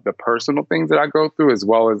topics of the personal things that I go through, as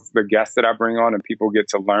well as the guests that I bring on and people get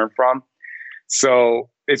to learn from.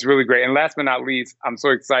 So it's really great. And last but not least, I'm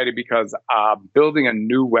so excited because I'm building a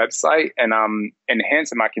new website and I'm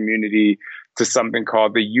enhancing my community to something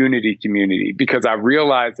called the Unity Community, because I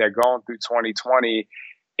realized that going through 2020,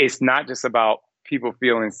 it's not just about people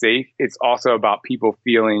feeling safe. It's also about people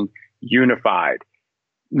feeling unified.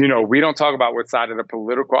 We don't talk about what side of the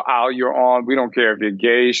political aisle you're on. We don't care if you're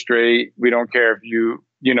gay, straight. We don't care if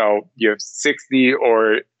you're 60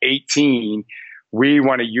 or 18. We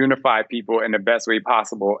want to unify people in the best way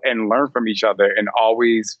possible and learn from each other and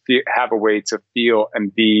always have a way to feel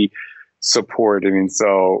and be supported. And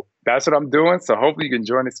so that's what I'm doing. So hopefully you can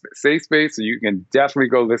join the Safe Space. So you can definitely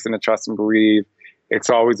go listen to Trust and Believe. It's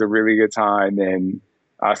always a really good time. And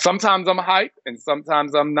sometimes I'm hyped and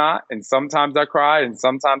sometimes I'm not. And sometimes I cry and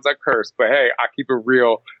sometimes I curse. But hey, I keep it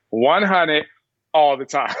real 100 all the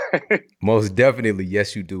time. Most definitely.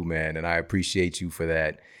 Yes, you do, man. And I appreciate you for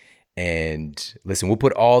that. And listen, we'll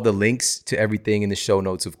put all the links to everything in the show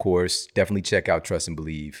notes, of course. Definitely check out Trust and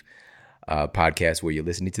Believe podcast where you're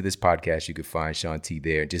listening to this podcast. You can find Shaun T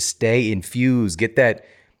there. Just stay infused. Get that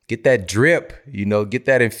drip, get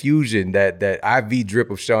that infusion, that IV drip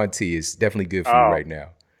of Shaun T is definitely good for you right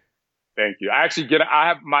now. Thank you. I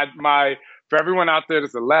have my for everyone out there,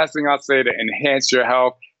 that's the last thing I'll say to enhance your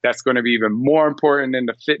health. That's going to be even more important than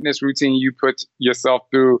the fitness routine you put yourself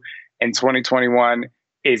through in 2021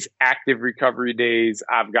 is active recovery days.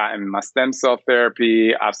 I've gotten my stem cell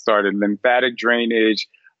therapy. I've started lymphatic drainage.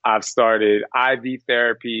 I've started IV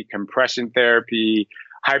therapy, compression therapy,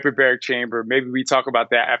 hyperbaric chamber. Maybe we talk about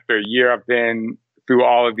that after a year I've been through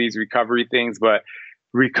all of these recovery things, but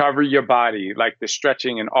recover your body, like the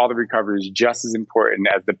stretching and all the recovery is just as important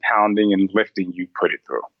as the pounding and lifting you put it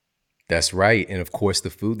through. That's right. And of course, the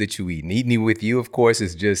food that you eat. And eating with you, of course,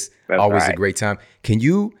 is just always a great time.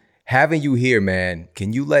 Having you here, man,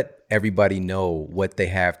 can you let everybody know what they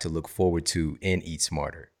have to look forward to in Eat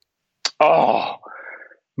Smarter? Oh,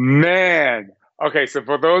 man. Okay, so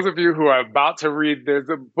for those of you who are about to read, there's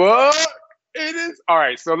a book. All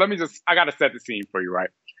right. So I got to set the scene for you, right?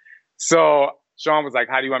 So Shaun was like,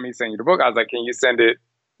 how do you want me to send you the book? I was like, can you send it,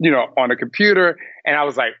 on a computer? And I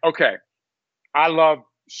was like, okay, I love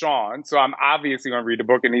Shaun. So I'm obviously going to read the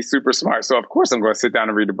book, and he's super smart. So of course I'm going to sit down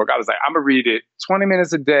and read the book. I was like, I'm going to read it 20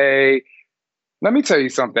 minutes a day. Let me tell you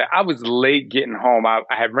something. I was late getting home. I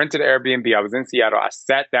had rented an Airbnb. I was in Seattle. I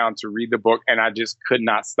sat down to read the book, and I just could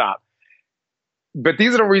not stop. But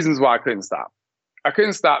these are the reasons why I couldn't stop. I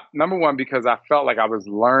couldn't stop, number one, because I felt like I was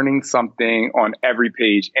learning something on every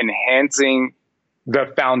page, enhancing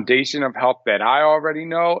the foundation of health that I already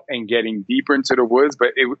know and getting deeper into the woods. But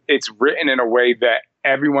it's written in a way that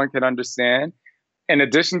everyone can understand. In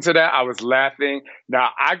addition to that, I was laughing. Now,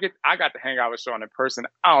 I got to hang out with Shaun in person.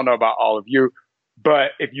 I don't know about all of you,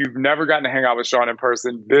 but if you've never gotten to hang out with Shaun in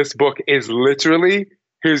person, this book is literally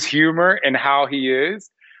his humor and how he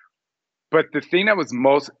is. But the thing that was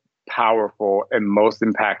most powerful and most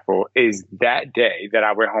impactful is that day that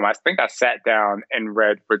I went home. I think I sat down and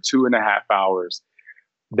read for 2.5 hours.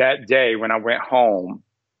 That day when I went home,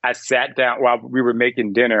 I sat down while we were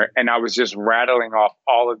making dinner, and I was just rattling off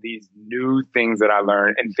all of these new things that I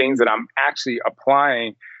learned and things that I'm actually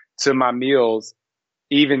applying to my meals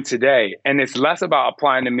even today. And it's less about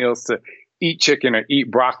applying the meals to eat chicken or eat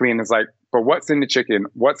broccoli. And it's like, but what's in the chicken?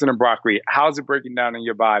 What's in the broccoli? How's it breaking down in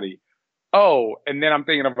your body? Oh, and then I'm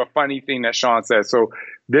thinking of a funny thing that Shaun says. So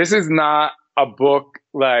this is not a book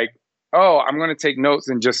like, oh, I'm going to take notes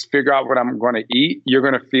and just figure out what I'm going to eat. You're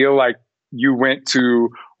going to feel like you went to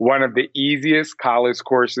one of the easiest college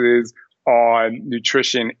courses on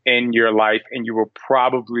nutrition in your life, and you will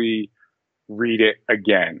probably read it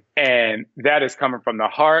again. And that is coming from the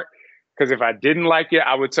heart, because if I didn't like it,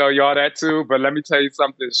 I would tell y'all that too. But let me tell you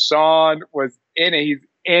something. Shaun was in it. He's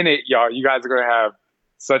in it, y'all. You guys are going to have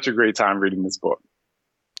such a great time reading this book.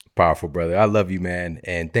 Powerful, brother. I love you, man.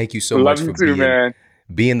 And thank you so Love much you for too,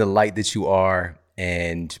 being the light that you are.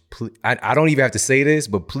 And I don't even have to say this,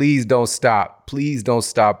 but please don't stop. Please don't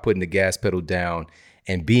stop putting the gas pedal down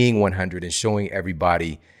and being 100 and showing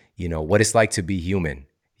everybody, what it's like to be human,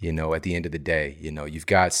 at the end of the day. You've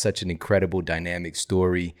got such an incredible dynamic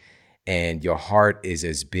story, and your heart is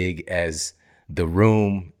as big as the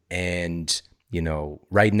room. And,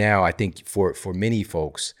 right now, I think for many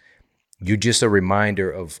folks, you're just a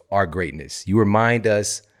reminder of our greatness. You remind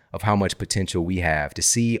us of how much potential we have to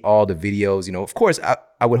see all the videos. Of course,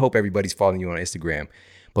 I would hope everybody's following you on Instagram,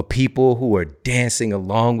 but people who are dancing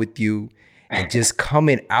along with you and just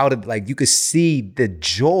coming out of, like, you could see the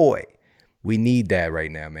joy. We need that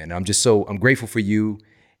right now, man. I'm grateful for you.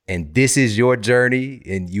 And this is your journey,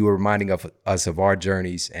 and you are reminding us of our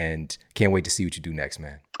journeys, and can't wait to see what you do next,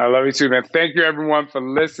 man. I love you too, man. Thank you, everyone, for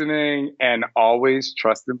listening, and always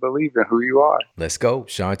trust and believe in who you are. Let's go.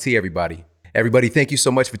 Shaun T, everybody. Everybody, thank you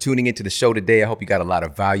so much for tuning into the show today. I hope you got a lot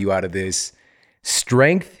of value out of this.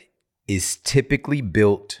 Strength is typically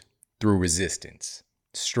built through resistance.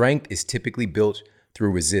 Strength is typically built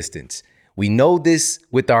through resistance. We know this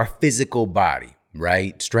with our physical body,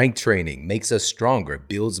 right? Strength training makes us stronger,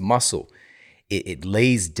 builds muscle. It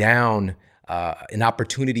lays down an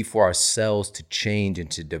opportunity for our cells to change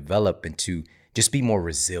and to develop and to just be more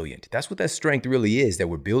resilient. That's what that strength really is that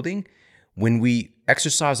we're building. When we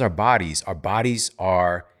exercise our bodies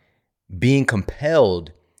are being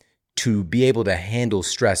compelled to be able to handle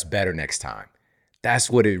stress better next time. That's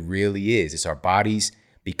what it really is. It's our bodies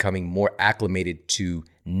becoming more acclimated to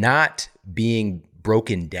not being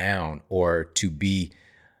broken down or to be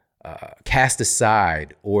cast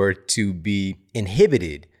aside or to be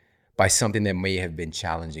inhibited by something that may have been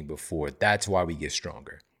challenging before. That's why we get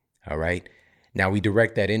stronger. All right. Now we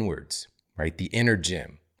direct that inwards, right? The inner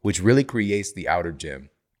gym, which really creates the outer gym.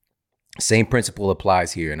 Same principle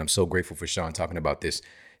applies here. And I'm so grateful for Shaun talking about this.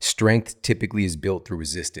 Strength typically is built through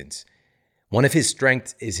resistance. One of his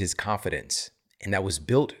strengths is his confidence, and that was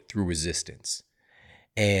built through resistance.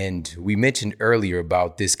 And we mentioned earlier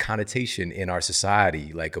about this connotation in our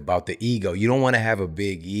society, like about the ego. You don't want to have a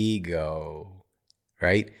big ego,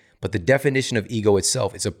 right? But the definition of ego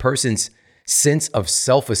itself is a person's sense of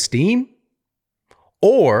self-esteem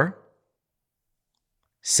or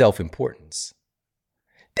self-importance.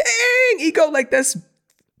 Dang, ego, like that's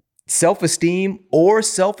self-esteem or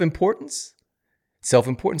self-importance.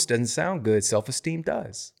 Self-importance doesn't sound good. Self-esteem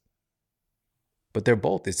does. But they're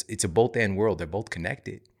both, it's a both and world. They're both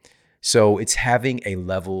connected. So it's having a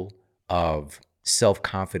level of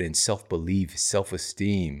self-confidence, self-belief,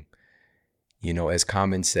 self-esteem. As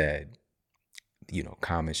Common said,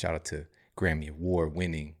 Common, shout out to Grammy Award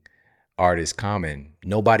winning artist Common,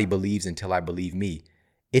 nobody believes until I believe me.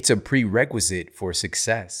 It's a prerequisite for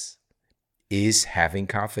success. is having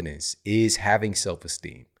confidence, is having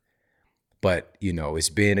self-esteem. But, it's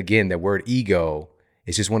been, again, that word ego,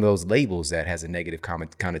 it's just one of those labels that has a negative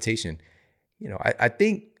connotation. I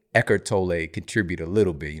think Eckhart Tolle contributed a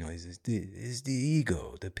little bit. It's the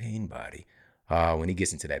ego, the pain body. When he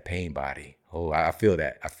gets into that pain body, I feel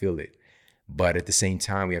that. I feel it. But at the same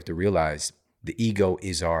time, we have to realize the ego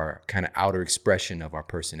is our kind of outer expression of our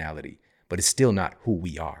personality, but it's still not who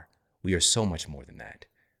we are. We are so much more than that.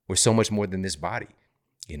 We're so much more than this body.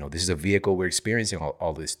 This is a vehicle we're experiencing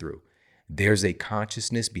all this through. There's a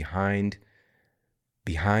consciousness behind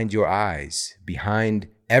your eyes, behind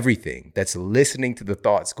everything that's listening to the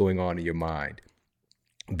thoughts going on in your mind,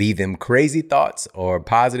 be them crazy thoughts or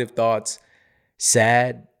positive thoughts,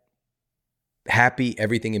 sad, happy,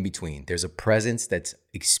 everything in between. There's a presence that's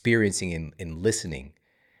experiencing and listening.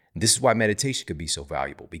 This is why meditation could be so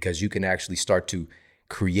valuable, because you can actually start to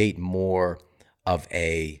create more of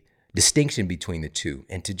a distinction between the two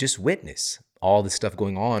and to just witness all the stuff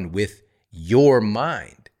going on with your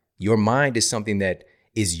mind. Your mind is something that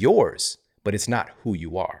is yours, but it's not who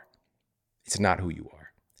you are. It's not who you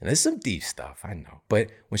are. And there's some deep stuff, I know. But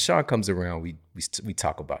when Shaun comes around, we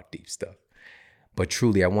talk about deep stuff. But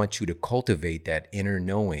truly, I want you to cultivate that inner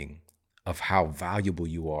knowing of how valuable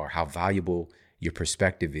you are, how valuable your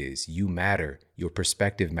perspective is. You matter. Your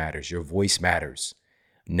perspective matters. Your voice matters.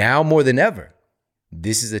 Now more than ever,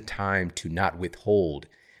 this is a time to not withhold.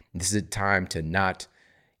 This is a time to not,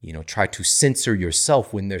 try to censor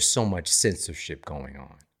yourself when there's so much censorship going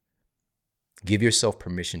on. Give yourself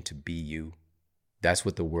permission to be you. That's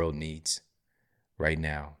what the world needs right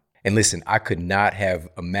now. And listen, I could not have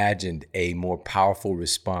imagined a more powerful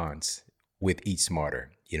response with Eat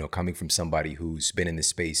Smarter, coming from somebody who's been in this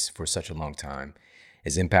space for such a long time,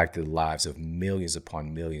 has impacted the lives of millions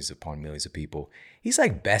upon millions of people. He's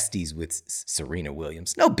like besties with Serena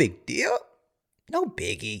Williams. No big deal. No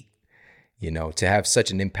biggie. To have such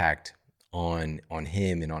an impact on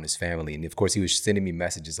him and on his family. And of course, he was sending me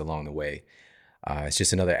messages along the way. It's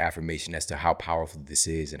just another affirmation as to how powerful this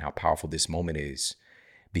is and how powerful this moment is,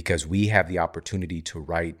 because we have the opportunity to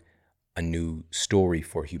write a new story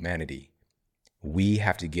for humanity. We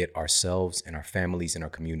have to get ourselves and our families and our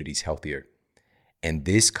communities healthier. And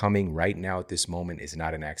this coming right now at this moment is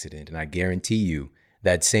not an accident. And I guarantee you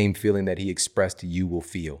that same feeling that he expressed to you will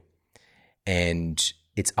feel. And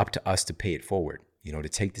it's up to us to pay it forward, to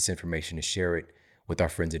take this information, to share it with our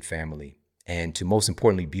friends and family, and to most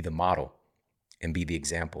importantly, be the model and be the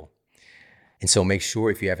example. And so make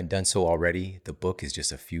sure, if you haven't done so already, the book is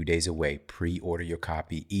just a few days away. Pre-order your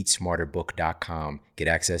copy, eatsmarterbook.com. Get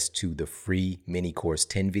access to the free mini course,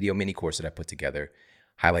 10-video mini course that I put together,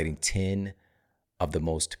 highlighting 10 of the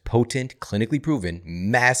most potent, clinically proven,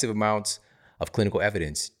 massive amounts of clinical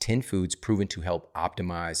evidence, 10 foods proven to help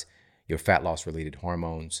optimize your fat loss related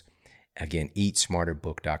hormones. Again,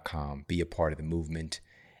 eatsmarterbook.com. Be a part of the movement.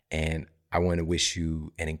 And I want to wish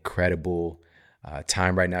you an incredible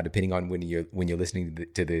time right now, depending on when you're listening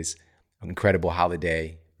to this, an incredible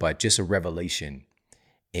holiday, but just a revelation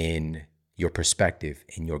in your perspective,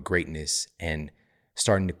 in your greatness, and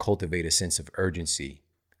starting to cultivate a sense of urgency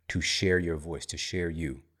to share your voice, to share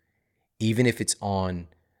you, even if it's on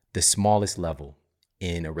the smallest level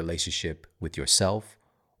in a relationship with yourself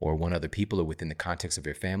or one other people, or within the context of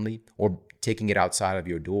your family, or taking it outside of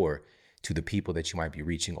your door to the people that you might be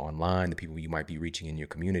reaching online, the people you might be reaching in your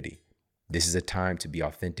community. This is a time to be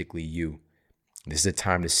authentically you. This is a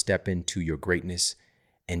time to step into your greatness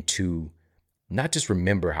and to not just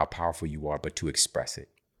remember how powerful you are, but to express it.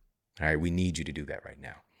 All right, we need you to do that right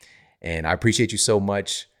now. And I appreciate you so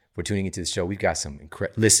much for tuning into the show. We've got some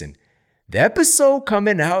listen, the episode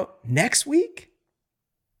coming out next week.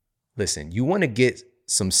 Listen, you want to get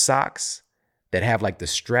some socks that have like the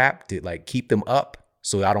strap to like keep them up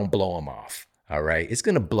so I don't blow them off. All right, it's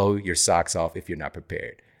going to blow your socks off if you're not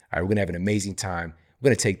prepared. All right, we're going to have an amazing time. We're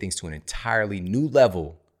going to take things to an entirely new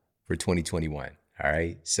level for 2021. All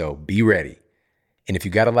right, so be ready. And if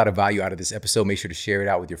you got a lot of value out of this episode, make sure to share it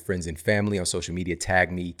out with your friends and family on social media.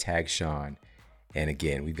 Tag me, tag Shaun. And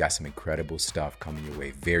again, we've got some incredible stuff coming your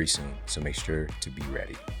way very soon. So make sure to be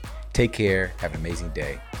ready. Take care. Have an amazing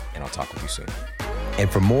day. And I'll talk with you soon. And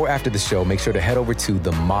for more after the show, make sure to head over to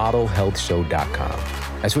themodelhealthshow.com.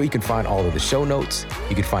 That's where you can find all of the show notes.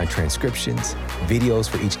 You can find transcriptions, videos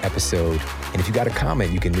for each episode. And if you got a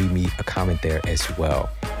comment, you can leave me a comment there as well.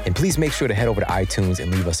 And please make sure to head over to iTunes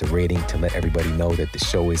and leave us a rating to let everybody know that the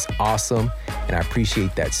show is awesome. And I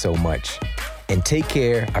appreciate that so much. And take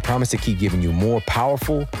care. I promise to keep giving you more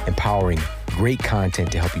powerful, empowering, great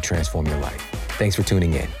content to help you transform your life. Thanks for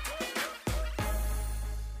tuning in.